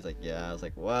 And she's like, "Yeah." I was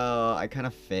like, "Well, I kind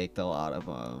of faked a lot of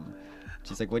them."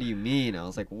 She's like, "What do you mean?" I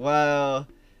was like, "Well,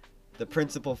 the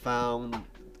principal found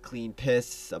clean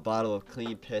piss, a bottle of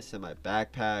clean piss in my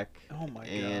backpack." Oh my God.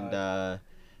 And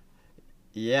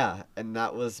yeah, and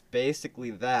that was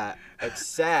basically that,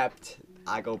 except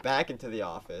I go back into the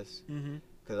office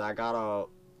because I gotta,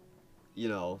 you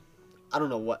know, I don't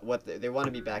know what they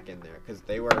wanted me back in there because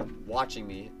they were watching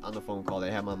me on the phone call. They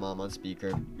had my mom on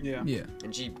speaker. Yeah.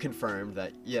 And she confirmed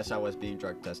that yes, I was being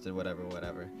drug tested,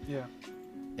 whatever. Yeah.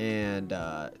 And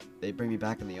they bring me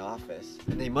back in the office,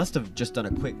 and they must have just done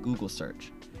a quick Google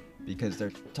search, because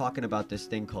they're talking about this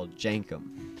thing called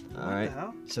Jankum. All right.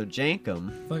 So Jankum.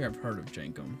 I feel like I've heard of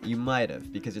Jankum. You might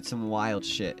have, because it's some wild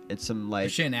shit. It's some like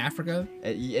shit in Africa.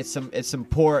 It's some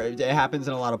poor. It happens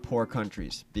in a lot of poor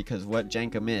countries, because what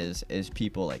Jankum is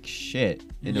people like shit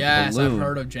in a balloon. Yes, I've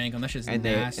heard of Jankum. That shit's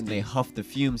nasty. And they huff the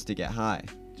fumes to get high.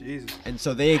 Jesus. And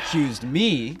so they accused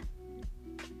me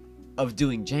of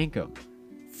doing Jankum.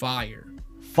 Fire,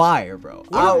 bro.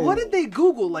 What did they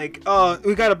Google? Like,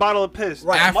 we got a bottle of piss.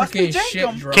 Right. African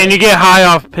shit drug. Can you get high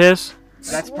off piss?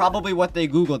 That's probably what they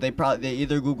Googled. They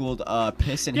either Googled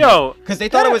piss and because they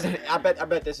thought it was. I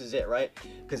bet this is it, right?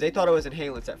 Because they thought it was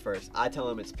inhalants at first. I tell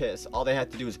them it's piss. All they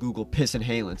had to do is Google piss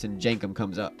inhalants, and Jankum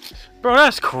comes up. Bro,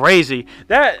 that's crazy.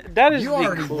 That is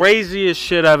the craziest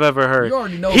shit I've ever heard. You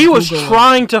already know he was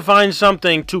trying to find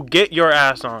something to get your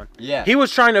ass on. Yeah. He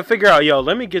was trying to figure out,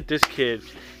 let me get this kid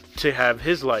to have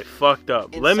his life fucked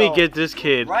up. Let me get this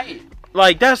kid. Right.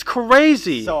 Like, that's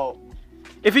crazy. So.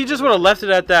 If he just would have left it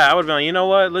at that, I would have been like, you know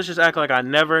what? Let's just act like I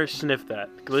never sniffed that.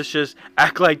 Let's just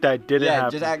act like that didn't happen. Yeah,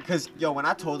 just act, because, when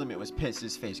I told him it was piss,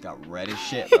 his face got red as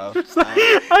shit, bro. Because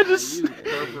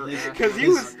he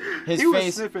was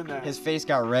sniffing that. His face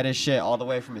got red as shit all the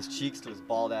way from his cheeks to his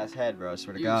bald-ass head, bro. I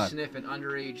swear to God. You sniffing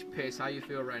underage piss. How you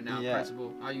feel right now,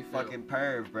 Principal? How you feel? Fucking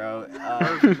perv, bro.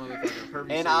 Pervy, motherfucker.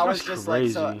 And I was just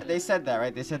crazy. Like, so they said that,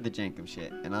 right? They said the Jankum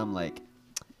shit. And I'm like,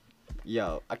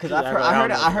 because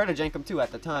I heard of Jankum too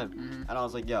at the time, and I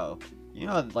was like,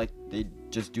 like they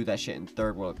just do that shit in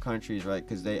third world countries, right?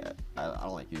 Because I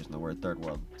don't like using the word third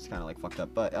world. It's kind of like fucked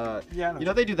up, but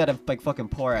they do that in like fucking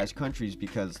poor ass countries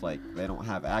because like they don't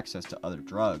have access to other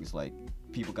drugs. Like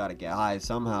people gotta get high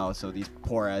somehow, so these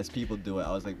poor ass people do it.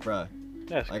 I was like, bruh.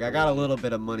 Like crazy. I got a little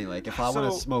bit of money. Like if I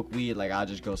want to smoke weed, like I'll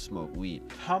just go smoke weed.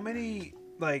 How many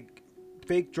like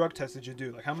fake drug tests did you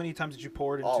do? Like how many times did you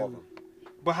pour it into? All of them.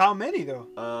 But how many though?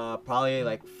 Probably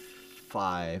like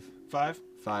 5. 5?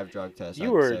 5 drug tests.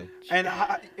 You were, and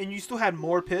you still had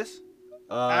more piss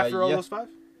after all those 5?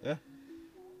 Yeah.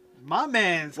 My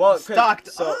man's stocked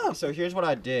up. So here's what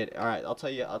I did. All right, I'll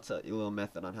tell you a little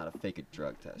method on how to fake a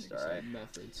drug test. All right.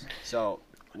 Methods. So.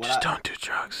 Don't do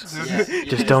drugs. Yeah,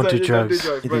 just don't do drugs.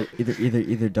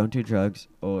 Either don't do drugs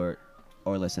or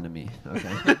listen to me.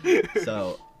 Okay.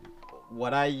 So.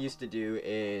 What I used to do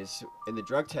is, in the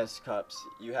drug test cups,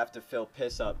 you have to fill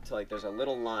piss up to, like, there's a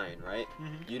little line, right?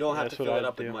 Mm-hmm. You don't have to fill it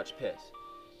up with much piss.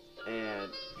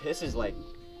 And piss is, like,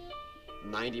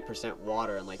 90%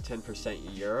 water and, like,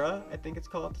 10% urine, I think it's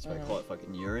called. That's why I call it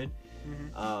fucking urine.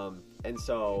 Mm-hmm. And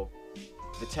so,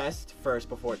 the test first,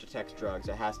 before it detects drugs,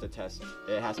 it has to test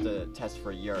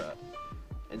for urine.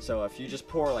 And so, if you just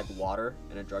pour, like, water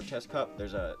in a drug test cup,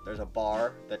 there's a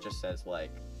bar that just says,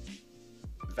 like,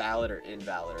 valid or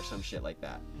invalid or some shit like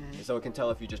that. And so it can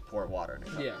tell if you just pour water in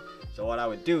a cup. Yeah. So what I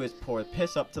would do is pour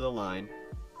piss up to the line,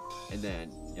 and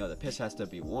then the piss has to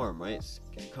be warm, right? It's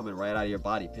coming right out of your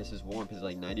body. Piss is warm. Piss is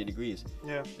like 90 degrees.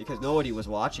 Yeah. Because nobody was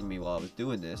watching me while I was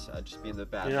doing this. I'd just be in the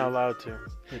bathroom. You're not allowed to.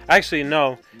 Actually,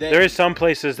 no. There is some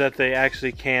places that they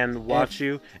actually can watch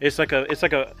you. It's like a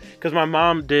because my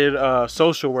mom did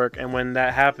social work, and when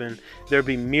that happened, there'd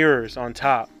be mirrors on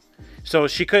top. So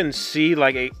she couldn't see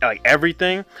like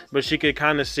everything, but she could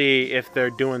kind of see if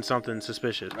they're doing something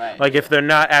suspicious. Right. Like if they're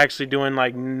not actually doing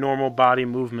like normal body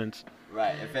movements.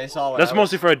 Right. If they saw what that's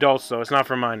mostly for adults though. It's not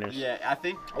for minors. Yeah, I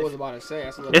think. I was about to say.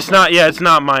 It's not. Yeah, it's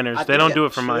not minors. They don't do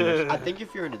it for minors. I think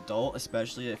if you're an adult,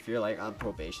 especially if you're like on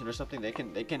probation or something, they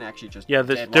can actually just. Yeah,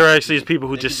 there are actually people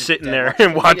who just sitting there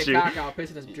and watch you. I'll piss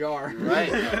in this jar.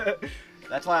 Right.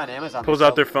 That's why on Amazon. Pulls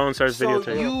out their phone, starts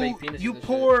videotaping. You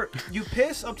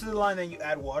piss up to the line, then you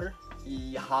add water.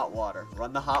 Yeah, hot water.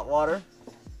 Run the hot water,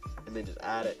 and then just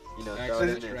add it. Throw it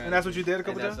in there. And that's what you did a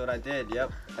couple times. That's what I did.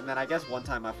 Yep. And then I guess one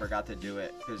time I forgot to do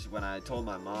it because when I told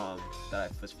my mom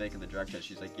that I was faking the drug test,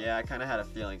 she's like, "Yeah, I kind of had a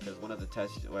feeling because one of the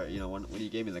tests where when you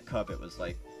gave me the cup, it was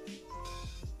like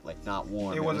not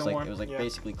warm. It wasn't warm. It was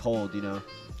basically cold.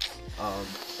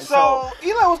 So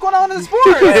Eli, what's going on in the sport?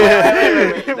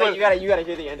 wait. No, you gotta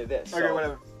hear the end of this. Okay,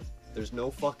 whatever. There's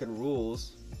no fucking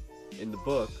rules in the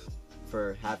book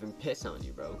for having piss on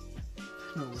you, bro.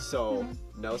 So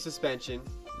no suspension,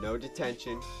 no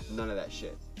detention, none of that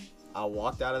shit. I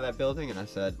walked out of that building and I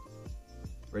said,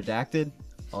 "Redacted.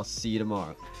 I'll see you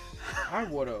tomorrow." I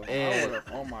would've.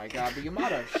 Oh my god, the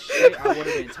amount of shit I would've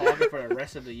been talking for the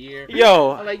rest of the year.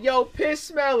 Yo. I'm like, yo, piss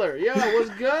smeller. Yo,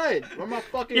 what's good? Where my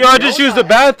fucking. Yo, I just used the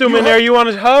bathroom in there. You want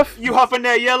to huff? You huffing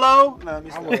that yellow? No, let me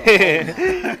stop.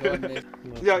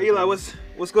 Yo, Eli, what's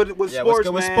What's good with sports, what's good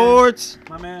man? with sports?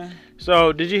 My man.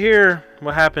 So, did you hear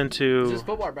what happened to? Is this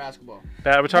football or basketball?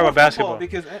 We're talking about basketball.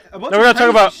 Because we're gonna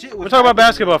talk about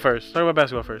basketball first. Talk about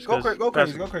basketball first. Go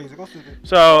crazy. Go stupid.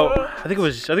 So I think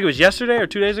it was yesterday or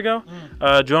 2 days ago.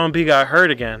 Joel Embiid got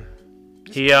hurt again.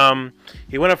 He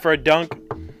went up for a dunk,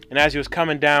 and as he was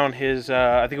coming down, his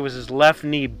I think it was his left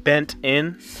knee bent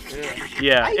in.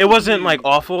 Yeah, it wasn't like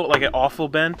an awful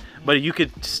bend, but you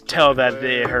could tell that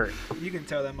it hurt. You can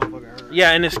tell that motherfucker hurt.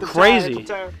 Yeah, and it's crazy.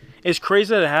 It's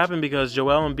crazy that it happened because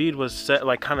Joel Embiid was set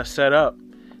up,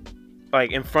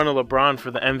 like in front of LeBron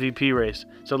for the MVP race.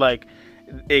 So like,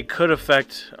 it could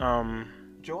affect.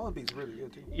 Joel Embiid's really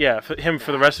good too. Yeah, for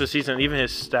the rest of the season, even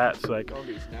his stats, like.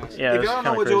 Yeah, if y'all don't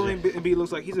know what Joel Embiid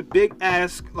looks like, he's a big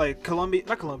ass like fucking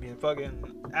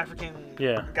African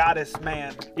goddess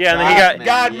man. Yeah, and then he got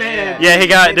God-man. Yeah, he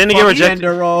got. Didn't he get rejected?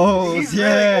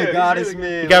 Goddess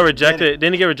man. He got rejected.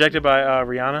 Didn't he get rejected by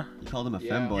Rihanna? You called him a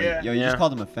femboy. Yeah. Yo, you just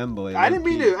called him a femboy. I didn't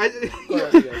mean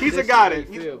to. He's a goddess.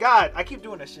 God, I keep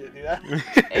doing this shit, dude.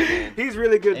 He's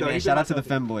really good though. Shout out to the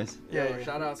femboys. Yeah,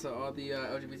 shout out to all the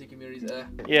LGBT communities.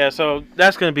 Yeah, so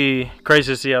that's gonna be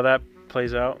crazy to see how that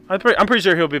plays out. I'm pretty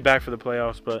sure he'll be back for the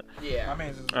playoffs, but yeah,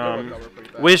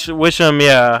 wish him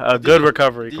a good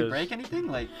recovery. Did he break anything?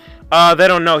 Like, they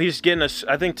don't know. He's getting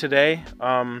I think today,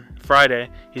 Friday,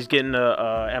 he's getting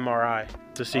a MRI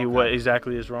to see what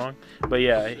exactly is wrong. But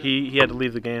yeah, he had to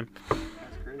leave the game.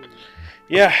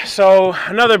 Yeah. So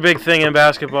another big thing in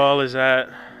basketball is that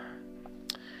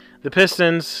the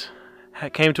Pistons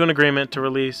came to an agreement to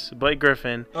release Blake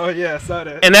Griffin. Oh yeah, I saw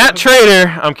that. And that trader,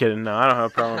 I'm kidding. No, I don't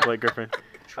have a problem with Blake Griffin.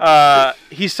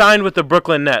 He signed with the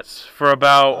Brooklyn Nets for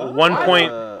about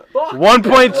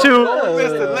 1.2.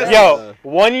 Listen. Yo,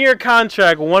 1 year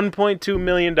contract, $1.2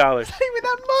 million. Not even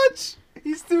that much.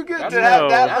 He's too good to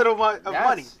have that little of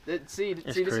money. See,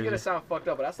 this is gonna sound fucked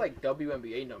up, but that's like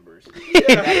WNBA numbers.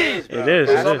 It is.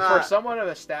 For someone of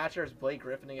the stature as Blake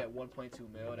Griffin at 1.2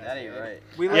 mil. That ain't right.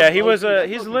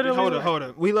 He's literally. Hold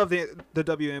on. We love the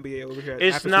WNBA over here.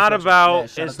 It's not about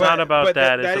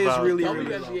that. That is really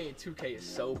WNBA in 2K is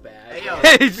so bad.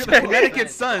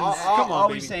 Connecticut Suns. Come on, all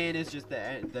we're saying is just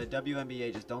the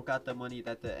WNBA just don't got the money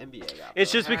that the NBA got.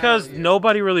 It's just because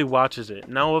nobody really watches it.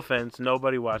 No offense,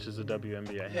 nobody watches the WNBA.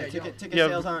 Yeah, ticket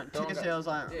sales aren't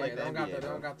like the NBA. They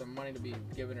don't got the money to be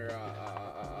giving her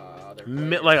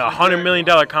like $100 million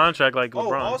contract like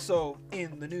LeBron. Oh, also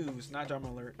in the news, not drama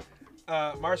alert.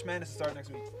 March Madness is starting next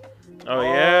week. Oh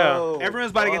yeah.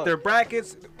 Everyone's about to get their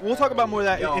brackets. We'll talk about more of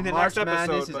that in the next episode. March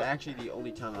Madness is actually the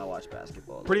only time I watch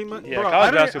basketball. Pretty much. Yeah, bro,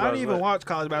 college basketball. I don't even watch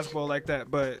college basketball like that,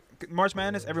 but March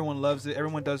Madness, everyone loves it.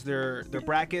 Everyone does their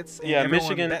brackets. And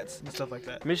Michigan bets and stuff like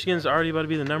that. Michigan's already about to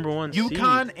be the #1 seed.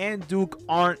 UConn and Duke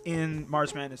aren't in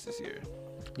March Madness this year.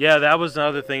 Yeah, that was the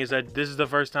other thing, is that this is the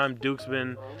first time Duke's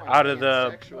been out of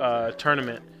the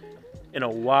tournament in a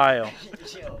while.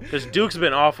 Because Duke's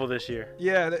been awful this year.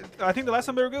 Yeah, I think the last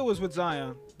time they were good was with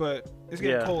Zion, but it's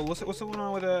getting cold. What's going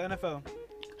on with the NFL?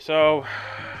 So,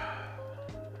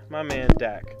 my man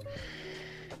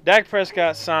Dak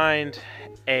Prescott signed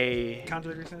a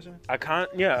contract extension. A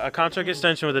contract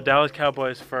extension with the Dallas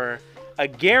Cowboys for a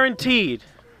guaranteed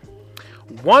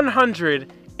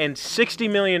 $160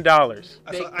 million.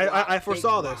 I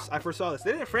foresaw this.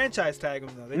 They didn't franchise tag him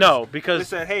though. Because they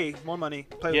said, "Hey, more money,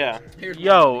 play with us."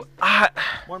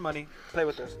 More money, play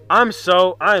with us. I am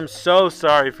so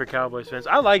sorry for Cowboys fans.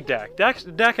 I like Dak.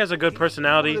 Dak has a good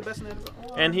personality,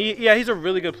 and he's a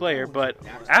really good player. But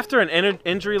after an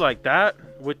injury like that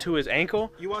to his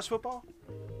ankle, you watch football?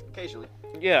 Occasionally.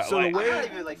 Yeah. So I'm not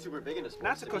even super big into sports.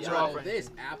 Not to cut you off. This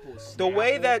apple. The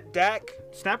way that Dak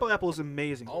Snapple Apple is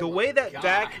amazing. The way that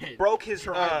Dak broke his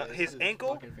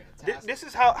ankle. This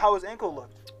is how his ankle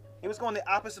looked. He was going the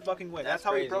opposite fucking way. That's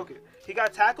how he broke it. He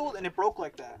got tackled and it broke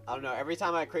like that. I don't know. Every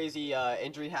time a crazy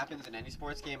injury happens in any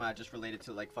sports game, I just relate it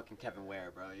to like fucking Kevin Ware,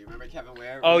 bro. You remember Kevin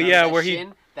Ware? Oh yeah, where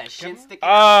that shin sticking.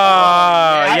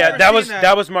 Yeah,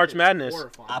 that was March Madness.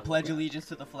 I pledge allegiance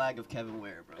to the flag of Kevin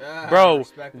Ware, bro.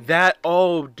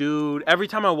 Bro, dude. Every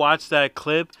time I watch that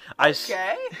clip,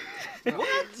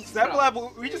 What? Snapple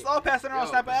Apple. We just all passed it around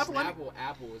Snapple Apple. Snapple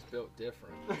Apple was built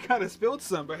different. I kind of spilled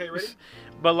some, but hey, ready?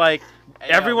 But like,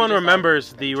 everyone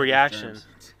remembers the reaction.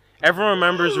 Everyone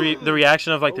remembers the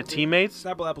reaction of like the teammates.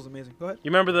 Snapple Apple's amazing. Go ahead. You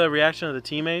remember the reaction of the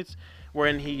teammates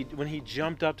when he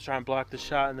jumped up to try and block the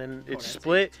shot and then it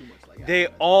split, they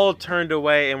all turned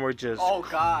away and were just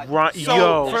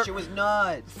that shit was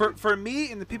nuts. For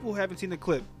me and the people who haven't seen the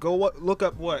clip, look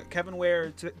up Kevin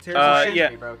Ware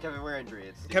Kevin Ware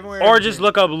injury. Just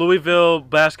look up Louisville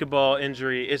basketball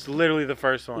injury. It's literally the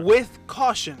first one. With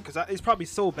caution, because it's probably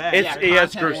so bad.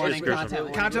 It's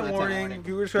gruesome. Content warning.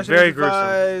 Viewer discretion very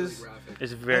advised. gruesome.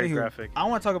 It's very graphic. I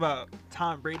want to talk about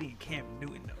Tom Brady and Cam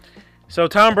Newton. So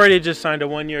Tom Brady just signed a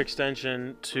 1-year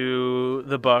extension to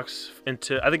the Bucks I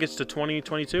think it's to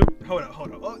 2022. Hold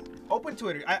on. Open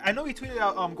Twitter. I know he tweeted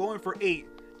out going for 8.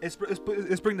 Let's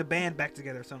bring the band back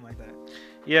together or something like that.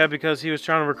 Yeah, because he was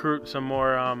trying to recruit some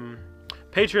more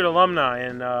Patriot alumni,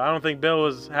 and I don't think Bill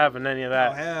was having any of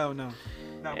that. Oh hell no.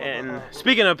 And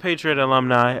speaking of Patriot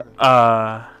alumni,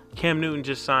 Cam Newton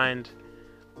just signed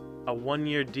a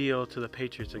 1-year deal to the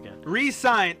Patriots again.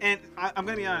 Re-signed, and I'm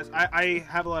gonna be honest. I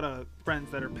have a lot of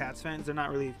friends that are Pats fans. They're not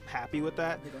really happy with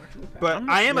that. But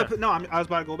I am I was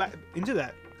about to go back into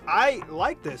that. I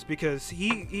like this because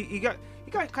he got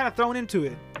kind of thrown into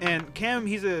it. And Cam,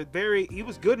 he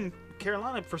was good in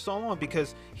Carolina for so long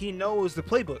because he knows the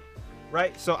playbook.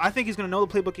 Right, so I think he's gonna know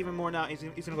the playbook even more now. He's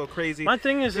gonna go crazy. My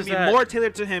thing is that more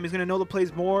tailored to him. He's gonna know the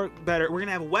plays better. We're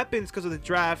gonna have weapons because of the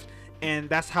draft. And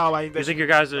that's how I envision. You think your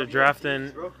guys are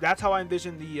drafting? That's how I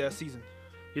envision the season.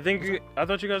 You think? I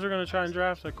thought you guys were going to try and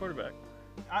draft a quarterback.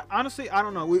 Honestly, I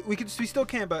don't know. We still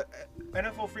can, but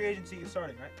NFL free agency is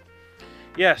starting, right?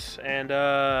 Yes, and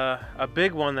a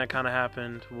big one that kind of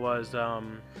happened was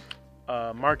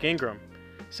Mark Ingram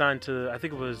signed to, I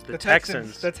think it was the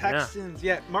Texans. The Texans,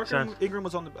 yeah. Mark Ingram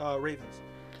was on the Ravens.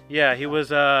 Yeah, he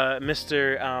was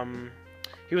Mr.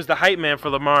 He was the hype man for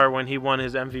Lamar when he won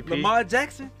his MVP. Lamar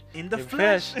Jackson in the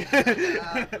flesh.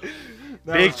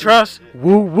 Big trust.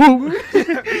 Woo woo.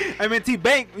 M&T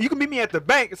Bank. You can meet me at the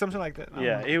bank or something like that.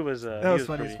 Yeah, he was. That was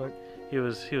funny as fuck. He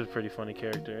was a pretty funny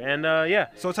character, and yeah.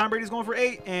 So Tom Brady's going for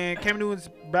 8, and Cam Newton's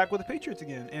back with the Patriots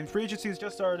again, and free agency is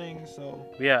just starting. So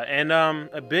yeah, and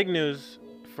a big news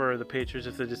for the Patriots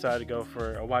if they decide to go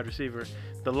for a wide receiver.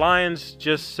 The Lions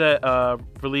just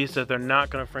released that they're not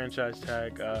going to franchise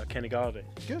tag Kenny Golladay.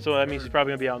 Good. So that means he's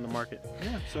probably going to be out in the market.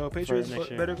 Yeah, so Patriots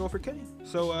better go for Kenny.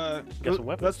 So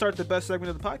let's start the best segment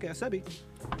of the podcast. Sebi.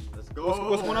 Let's go.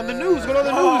 What's going on in the news? What's going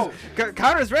on in the news?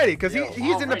 Connor's ready because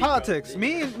he's into politics.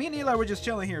 Me and Eli were just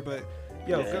chilling here, but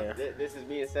this is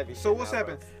me and Sebi. So what's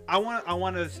happened? I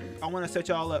want to set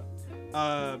y'all up.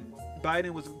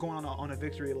 Biden was going on a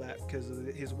victory lap because of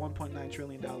his $1.9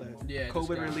 trillion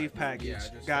COVID relief package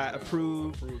got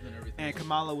approved, and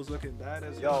Kamala was looking bad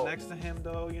as next to him,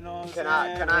 though. You know what I'm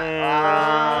saying? Can I?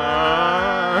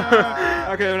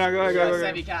 Okay, now go ahead.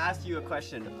 Sebi, can I ask you a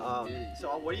question?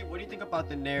 So what do you think about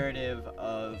the narrative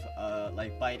of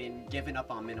like Biden giving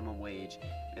up on minimum wage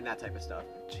and that type of stuff?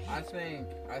 I think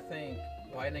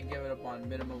Biden giving up on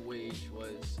minimum wage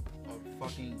was a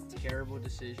fucking terrible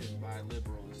decision by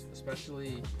liberals,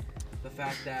 especially the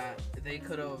fact that they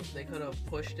could have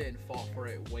pushed it and fought for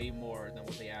it way more than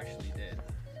what they actually did.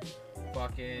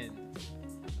 Fucking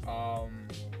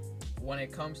when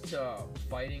it comes to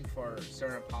fighting for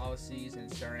certain policies and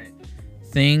certain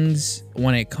things,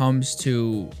 when it comes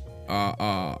to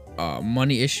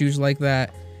money issues like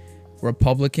that,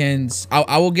 Republicans,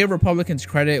 I will give Republicans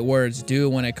credit where it's due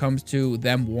when it comes to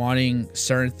them wanting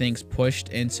certain things pushed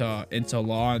into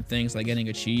law and things like getting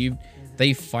achieved.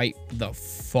 They fight the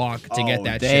fuck to get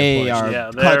that shit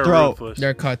pushed. They're cutthroat.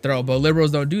 They're cutthroat, but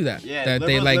liberals don't do that. Yeah,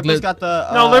 liberals got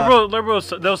the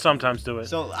liberals they'll sometimes do it.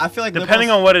 So I feel like depending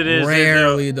on what it is,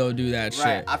 rarely they'll do that shit.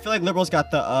 Right. I feel like liberals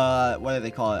got the what do they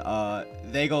call it?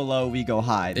 They go low, we go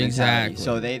high. Exactly.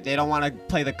 So they don't want to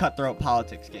play the cutthroat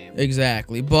politics game.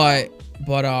 Exactly. But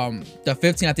the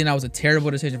 15, I think that was a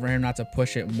terrible decision for him not to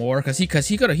push it more because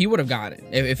he would have got it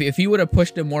if he would have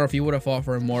pushed it more, if he would have fought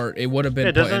for it more, it would have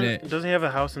been put in it. Doesn't he have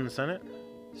a House in the Senate?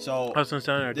 So House and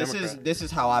Senate or Democrat? This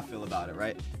is how I feel about it,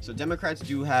 right? So Democrats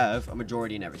do have a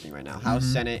majority in everything right now, House,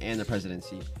 Senate, and the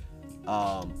presidency.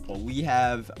 But we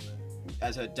have,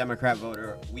 as a Democrat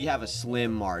voter, we have a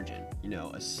slim margin.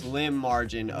 A slim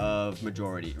margin of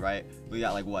majority, right? We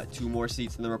got like what, 2 more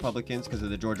seats than the Republicans because of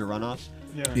the Georgia runoffs.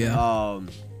 Yeah.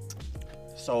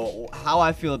 So how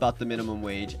I feel about the minimum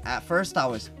wage? At first, I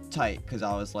was tight because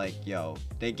I was like, "Yo,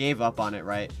 they gave up on it,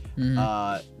 right?"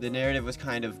 The narrative was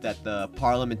kind of that the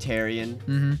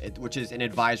parliamentarian, which is an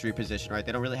advisory position, right?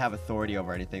 They don't really have authority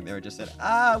over anything. They were just said,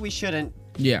 we shouldn't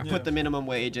put the minimum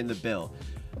wage in the bill.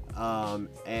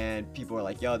 And people were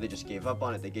like, "Yo, they just gave up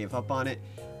on it. They gave up on it."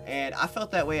 And I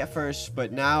felt that way at first,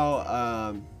 but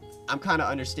now I'm kind of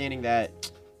understanding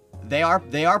that they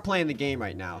are playing the game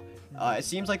right now. It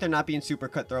seems like they're not being super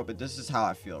cutthroat, but this is how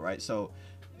I feel, right? So,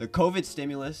 the COVID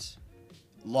stimulus,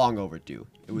 long overdue.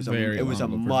 It was a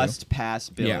must-pass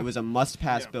bill. Yeah. It was a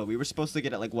must-pass bill. We were supposed to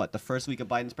get it like what, the first week of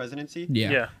Biden's presidency?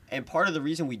 Yeah. And part of the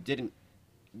reason we didn't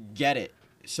get it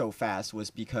so fast was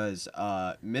because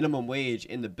minimum wage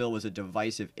in the bill was a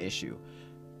divisive issue.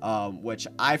 Which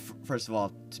first of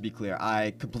all, to be clear,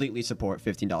 I completely support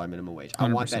 $15 minimum wage. 100%.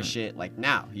 I want that shit like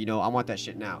now. I want that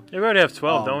shit now. We already have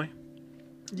 12, don't we?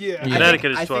 Yeah.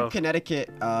 Connecticut is 12. I think Connecticut.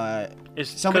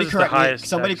 Somebody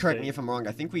correct me if I'm wrong.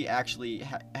 I think we actually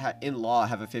in law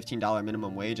have a $15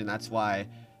 minimum wage, and that's why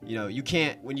you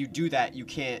can't, when you do that, you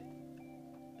can't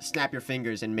snap your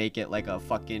fingers and make it like a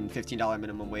fucking $15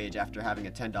 minimum wage after having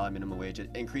a $10 minimum wage. It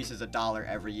increases $1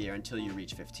 every year until you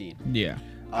reach 15. Yeah.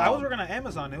 I was working at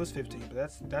Amazon. It was 15,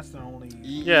 but that's the only.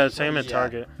 Yeah, same at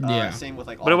Target. Same with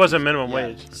like. But it wasn't minimum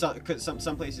wage. Cause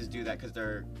some places do that because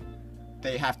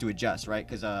they have to adjust, right?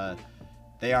 Because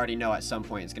they already know at some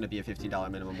point it's going to be a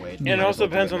 $15 minimum wage. And it also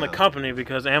depends on the company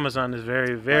because Amazon is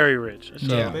very, very rich.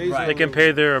 So they can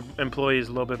pay their employees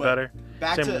a little bit better.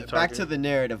 Back to the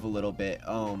narrative a little bit.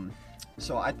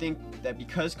 So I think that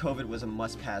because COVID was a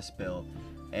must-pass bill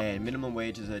and minimum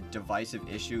wage is a divisive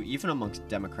issue, even amongst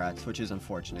Democrats, which is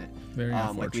unfortunate. Very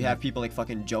unfortunate. Like we have people like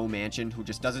fucking Joe Manchin who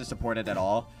just doesn't support it at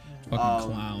all. Fucking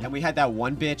clown. And we had that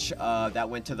one bitch that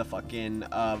went to the fucking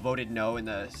voted no in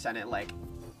the Senate, like.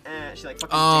 She like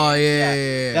fucking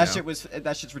yeah.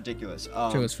 That shit's ridiculous.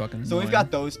 Shit was fucking so we've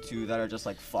got those two that are just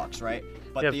like fucks, right?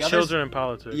 But the others, children in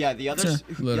politics. Yeah, the others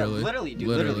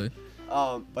literally.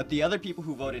 But the other people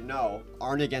who voted no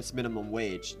aren't against minimum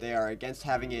wage. They are against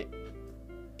having it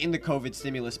in the COVID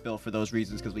stimulus bill for those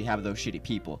reasons, because we have those shitty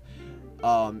people.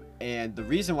 And the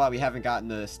reason why we haven't gotten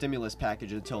the stimulus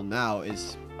package until now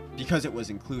is because it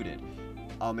was included.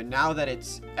 And now that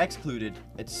it's excluded,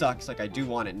 it sucks. Like I do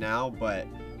want it now, but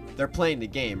they're playing the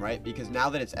game, right? Because now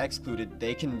that it's excluded,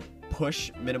 they can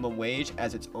push minimum wage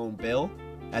as its own bill,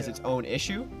 as its own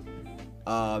issue.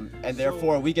 And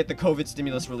therefore we get the COVID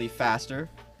stimulus relief faster.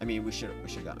 I mean, we should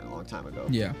have gotten it a long time ago.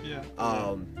 Yeah.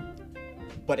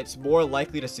 But it's more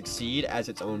likely to succeed as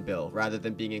its own bill rather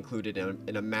than being included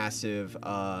in a massive,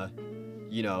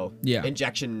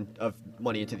 injection of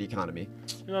money into the economy.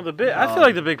 I feel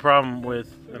like the big problem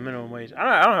with the minimum wage,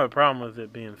 I don't have a problem with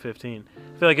it being 15.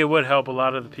 I feel like it would help a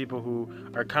lot of the people who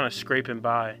are kind of scraping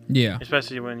by. Yeah.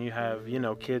 Especially when you have,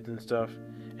 kids and stuff,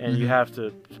 and you have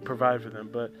to provide for them.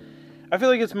 But I feel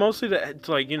like it's mostly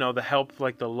to help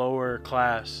like the lower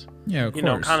class. Yeah, of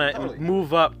course. Kind of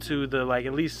move up to the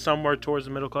at least somewhere towards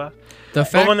the middle class.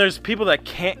 But when there's people that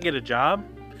can't get a job,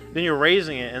 then you're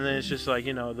raising it, and then it's just the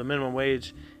minimum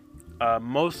wage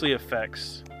mostly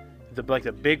affects the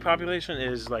big population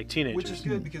is teenagers. Which is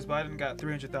good because Biden got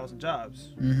 300,000 jobs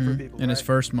for people in his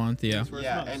first month. Yeah.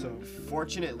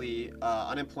 Fortunately,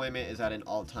 unemployment is at an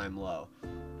all-time low.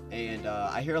 And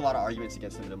I hear a lot of arguments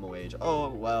against the minimum wage. Oh,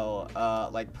 well,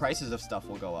 prices of stuff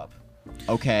will go up.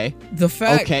 Okay.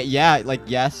 Okay, yeah,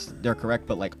 yes, they're correct,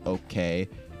 but okay.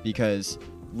 Because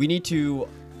we need to...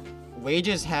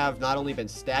 Wages have not only been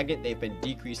stagnant, they've been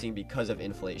decreasing because of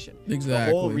inflation.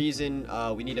 Exactly. The whole reason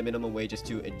we need a minimum wage is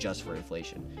to adjust for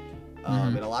inflation.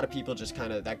 And a lot of people just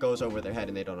that goes over their head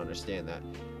and they don't understand that.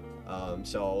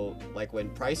 So when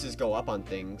prices go up on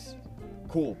things...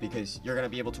 cool, because you're gonna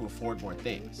be able to afford more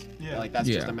things. Yeah, that's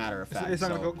just a matter of fact. It's not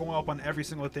gonna go up on every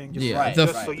single thing.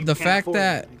 The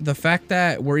fact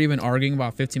that we're even arguing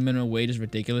about 15 minimum wage is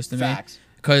ridiculous to me.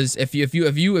 Because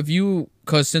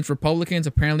because since Republicans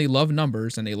apparently love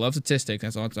numbers and they love statistics,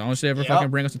 that's all I should ever fucking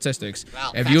bring up statistics.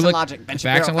 Well,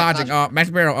 facts and logic,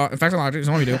 facts and logic, is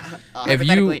all we do.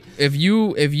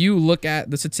 If you look at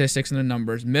the statistics and the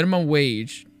numbers, minimum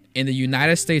wage in the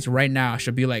United States right now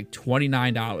should be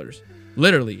 $29.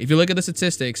 Literally, if you look at the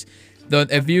statistics,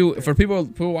 for people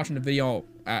watching the video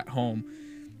at home,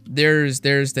 there's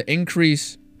the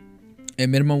increase in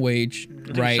minimum wage,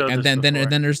 right? And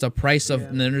then there's the price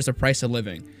of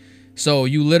living. So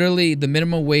you literally, the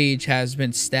minimum wage has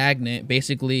been stagnant,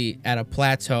 basically at a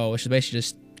plateau, which is basically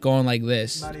just going like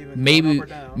this.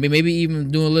 Maybe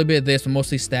even doing a little bit of this, but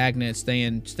mostly stagnant,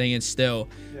 staying still,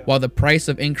 while the price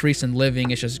of increase in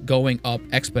living is just going up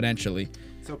exponentially.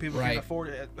 So people can afford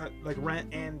it,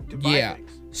 rent and to buy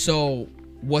things. So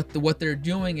what they're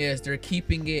doing is they're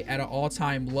keeping it at an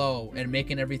all-time low and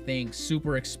making everything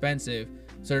super expensive.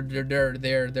 So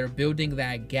they're building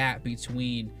that gap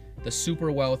between the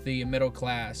super wealthy and middle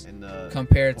class and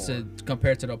compared to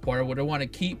the poor. Where they want to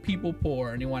keep people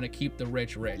poor and they want to keep the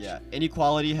rich. Yeah,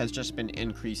 inequality has just been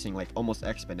increasing almost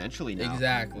exponentially now.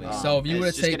 Exactly. So if you were to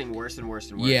it's just getting worse and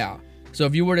worse and worse. Yeah. So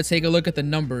if you were to take a look at the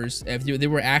numbers, if they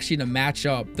were actually to match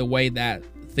up the way that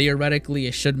theoretically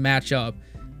it should match up,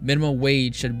 minimum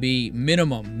wage should be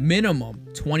minimum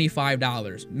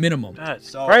 $25 minimum.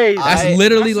 That's crazy. That's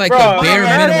literally like the bare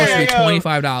minimum should be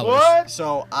 $25. What?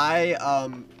 So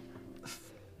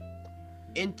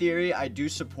in theory, I do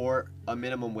support a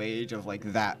minimum wage of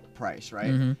like that price,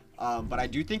 right? Mm-hmm. But I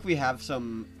do think we have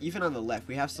some, even on the left,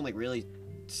 we have some like really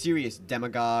serious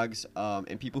demagogues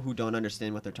and people who don't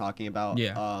understand what they're talking about.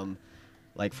 Yeah.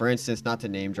 Like for instance, not to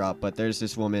name drop, but there's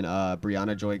this woman,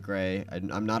 Brianna Joy Gray.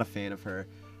 I'm not a fan of her.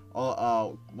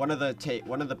 One of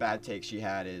the bad takes she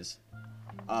had is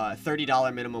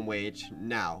 $30 minimum wage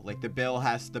now. Like the bill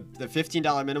has the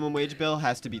 $15 minimum wage bill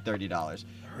has to be $30.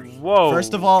 Whoa.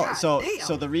 First of all, so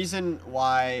the reason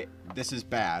why this is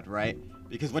bad, right?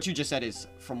 Because what you just said is,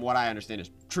 from what I understand,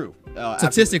 is true.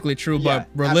 Statistically true, but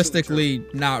realistically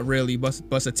not really. But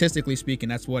statistically speaking,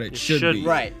 that's what it should be.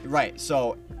 Right.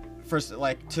 So first,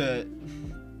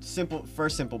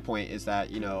 simple point is that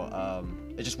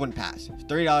it just wouldn't pass.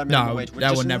 $30 minimum wage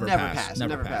would never pass.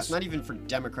 Never pass. Not even for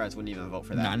Democrats wouldn't even vote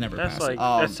for that. Nah, never pass.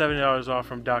 That's $70 off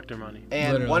from doctor money.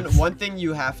 And one thing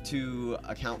you have to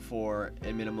account for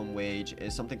in minimum wage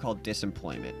is something called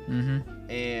disemployment.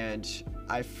 Mm-hmm. And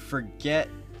I forget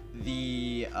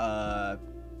the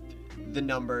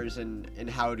numbers and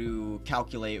how to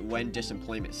calculate when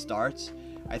disemployment starts.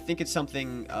 I think it's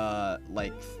something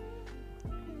like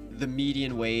the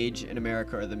median wage in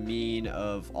America, or the mean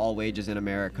of all wages in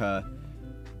America,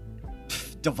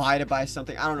 divided by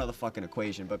something. I don't know the fucking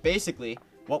equation, but basically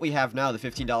what we have now, the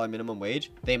 $15 minimum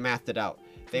wage, they mathed it out.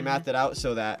 They mathed it out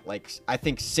so that, like, I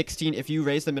think if you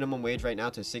raise the minimum wage right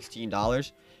now to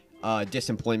 $16,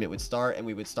 disemployment would start and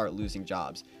we would start losing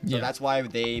jobs. So that's why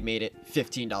they made it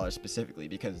 $15 specifically,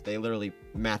 because they literally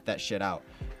mathed that shit out.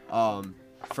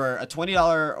 For a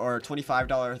 $20 or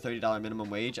 $25 or $30 minimum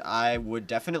wage, I would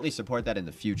definitely support that in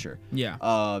the future. Yeah.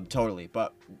 Totally.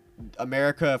 But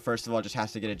America, first of all, just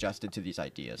has to get adjusted to these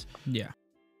ideas. Yeah.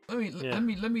 Let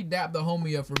me dap the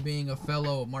homie up for being a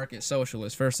fellow market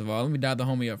socialist. First of all, let me dap the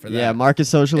homie up for that. Yeah, market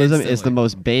socialism is the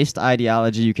most based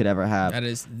ideology you could ever have. That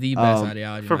is the best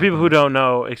ideology. For people who don't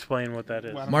know, explain what that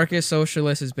is. Market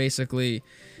socialist is basically,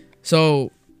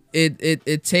 so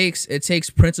it takes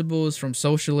principles from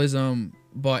socialism,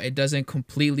 but it doesn't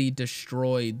completely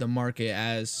destroy the market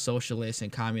as socialists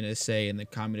and communists say in the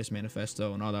Communist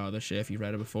Manifesto and all that other shit. If you've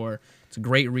read it before, it's a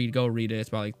great read. Go read it. It's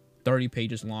about like 30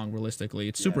 pages long. Realistically,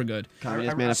 it's super good.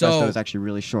 Communist Manifesto is actually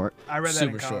really short. I read that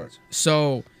in college. Short.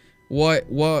 So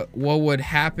what would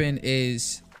happen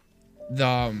is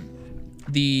the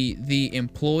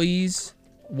employees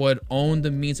would own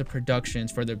the means of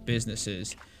productions for their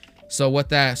businesses. So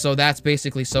that's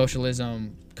basically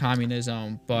socialism,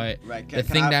 communism, but the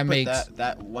thing that makes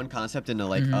that one concept into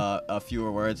like a fewer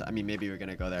words. I mean, maybe we're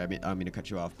gonna go there. I mean to cut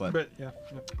you off, but yeah.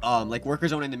 Like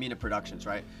workers owning the mean of productions,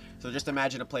 right? So just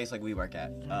imagine a place like we work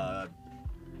at,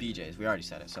 BJ's. We already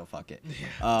said it, so fuck it.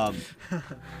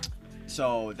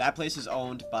 So that place is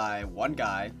owned by one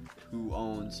guy who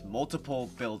owns multiple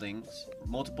buildings,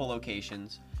 multiple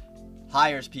locations,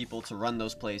 hires people to run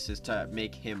those places to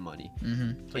make him money.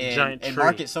 Mm-hmm. Like in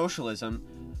market socialism,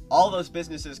 all those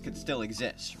businesses could still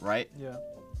exist, right? Yeah.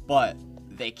 But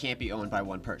they can't be owned by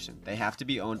one person. They have to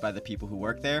be owned by the people who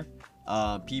work there.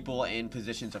 People in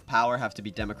positions of power have to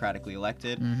be democratically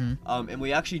elected. And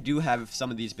we actually do have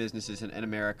some of these businesses in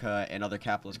America and other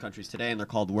capitalist countries today, and they're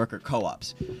called worker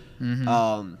co-ops.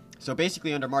 So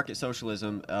basically under market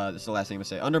socialism, this is the last thing I'm going to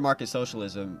say, under market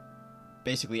socialism,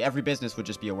 basically every business would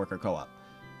just be a worker co-op.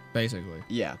 Basically.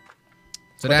 Yeah.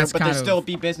 So but there'll still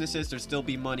be businesses, there'll still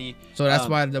be money. So that's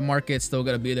why the market's still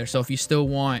gonna be there. So if you still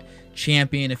want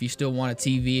Champion, if you still want a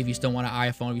TV, if you still want an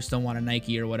iPhone, if you still want a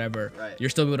Nike or whatever,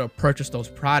 you're still able to purchase those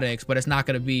products, but it's not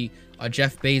gonna be a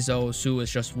Jeff Bezos who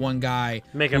is just one guy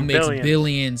who makes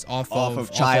billions off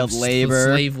of child labor,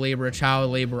 slave labor, child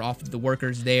labor, off of the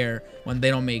workers there when they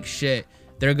don't make shit.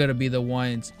 They're gonna be the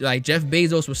ones, like Jeff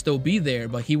Bezos would still be there,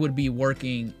 but he would be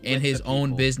working in his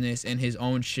own business, in his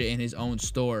own shit, in his own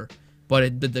store.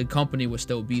 But the company would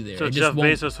still be there. So Jeff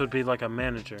Bezos would be like a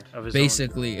manager of his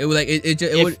basically, own. It would like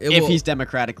if he's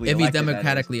democratically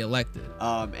elected.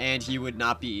 And he would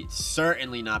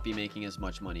certainly not be making as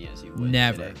much money as he would.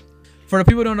 Never. Today. For the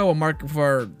people who don't know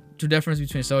the difference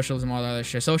between socialism and all that other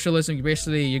shit. Socialism,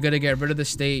 you're gonna get rid of the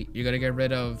state. You're gonna get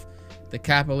rid of the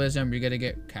capitalism. You're gonna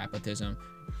get capitalism.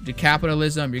 The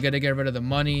capitalism. You're gonna get rid of the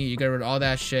money. You get rid of all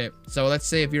that shit. So let's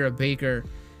say if you're a baker,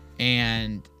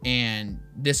 and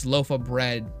this loaf of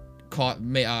bread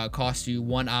costs you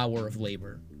 1 hour of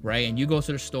labor, right? And you go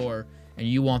to the store and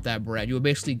you want that bread. You would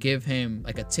basically give him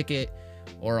like a ticket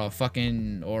a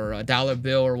fucking or a dollar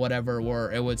bill or whatever,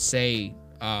 where it would say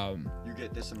you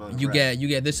get this amount. You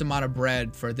get this amount of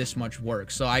bread for this much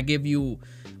work. So I give you,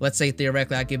 let's say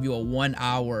theoretically, I give you a 1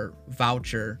 hour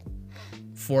voucher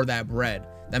for that bread.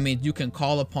 That means you can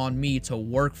call upon me to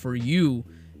work for you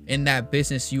in that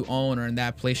business you own or in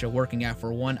that place you're working at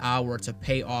for 1 hour to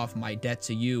pay off my debt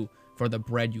to you for the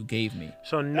bread you gave me.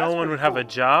 So no one would have a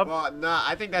job? Well, nah,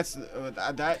 I think that's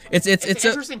that. It's an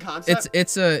interesting concept.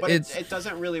 It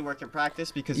doesn't really work in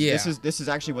practice because this is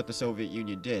actually what the Soviet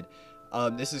Union did.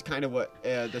 This is kind of what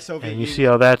the Soviet. And you see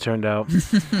how that turned out.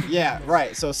 Yeah,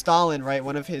 right. So Stalin, right,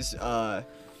 one of his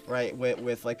right,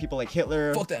 with like people like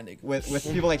Hitler. Fuck that nigga. With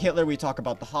people like Hitler, we talk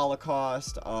about the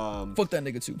Holocaust. Fuck that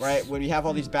nigga too. Right, when you have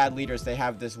all these bad leaders, they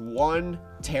have this one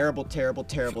terrible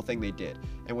thing they did.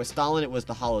 And with Stalin, it was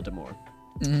the Holodomor.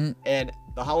 Mm-hmm. And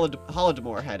the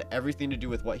Holodomor had everything to do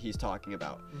with what he's talking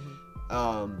about.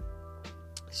 Mm-hmm.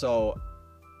 So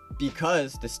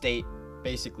because the state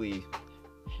basically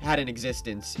had an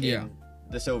existence in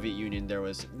the Soviet Union, there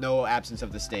was no absence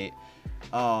of the state.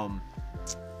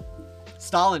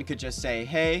 Stalin could just say,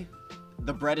 hey,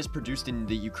 the bread is produced in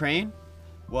the Ukraine.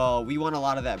 Well, we want a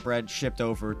lot of that bread shipped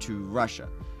over to Russia.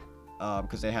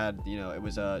 Because they had, it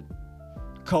was a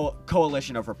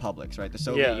coalition of republics, right? The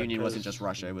Soviet Union wasn't just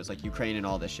Russia. It was like Ukraine and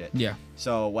all this shit. Yeah.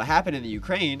 So what happened in the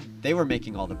Ukraine, they were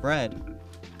making all the bread.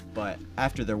 But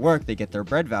after their work, they get their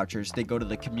bread vouchers. They go to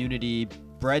the community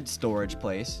bread storage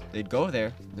place. They'd go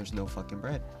there. There's no fucking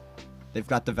bread. They've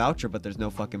got the voucher, but there's no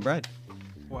fucking bread.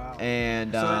 Wow.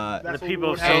 And the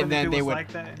people,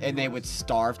 they would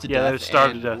starve to death. Yeah, they would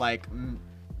starve to death. Like,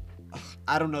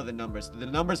 I don't know the numbers. The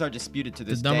numbers are disputed to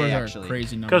this day. The numbers are actually.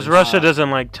 crazy numbers. Because Russia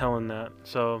doesn't like telling that,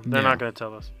 so they're not gonna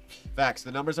tell us. Facts.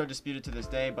 The numbers are disputed to this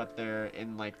day, but they're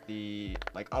in like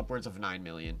upwards of 9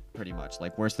 million, pretty much,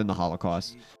 like worse than the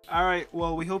Holocaust. All right.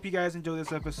 Well, we hope you guys enjoyed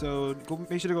this episode.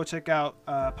 Make sure to go check out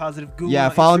Positive Goon. Yeah,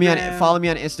 follow me on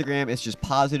Instagram. It's just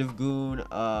Positive Goon.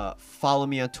 Follow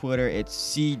me on Twitter. It's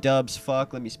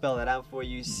CDubsFuck. Let me spell that out for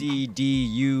you. CDUBBZFUCK.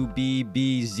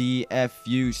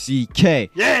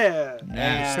 Yeah.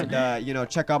 And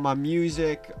check out my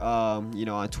music.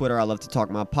 On Twitter, I love to talk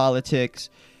my politics.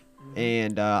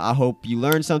 And I hope you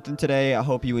learned something today. I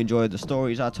hope you enjoyed the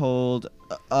stories I told.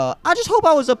 I just hope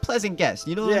I was a pleasant guest.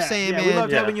 You know what I'm saying, man? We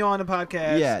loved having you on the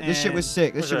podcast. Yeah, this shit was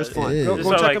sick. This shit was fun.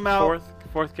 Go check him out.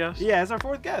 Fourth guest? Yeah, it's our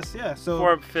fourth guest. Yeah,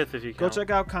 so fifth if you can. Go check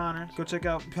out Connor. Go check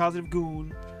out Positive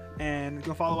Goon, and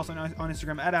go follow us on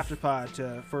Instagram at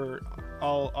AfterPod for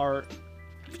all our.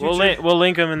 We'll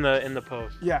link them in the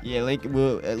post. Yeah. Yeah,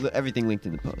 everything linked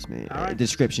in the post, man. All right.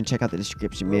 Description. Check out the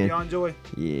description, man. Y'all enjoy.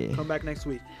 Yeah. Come back next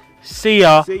week. See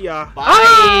ya. See ya.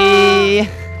 Bye.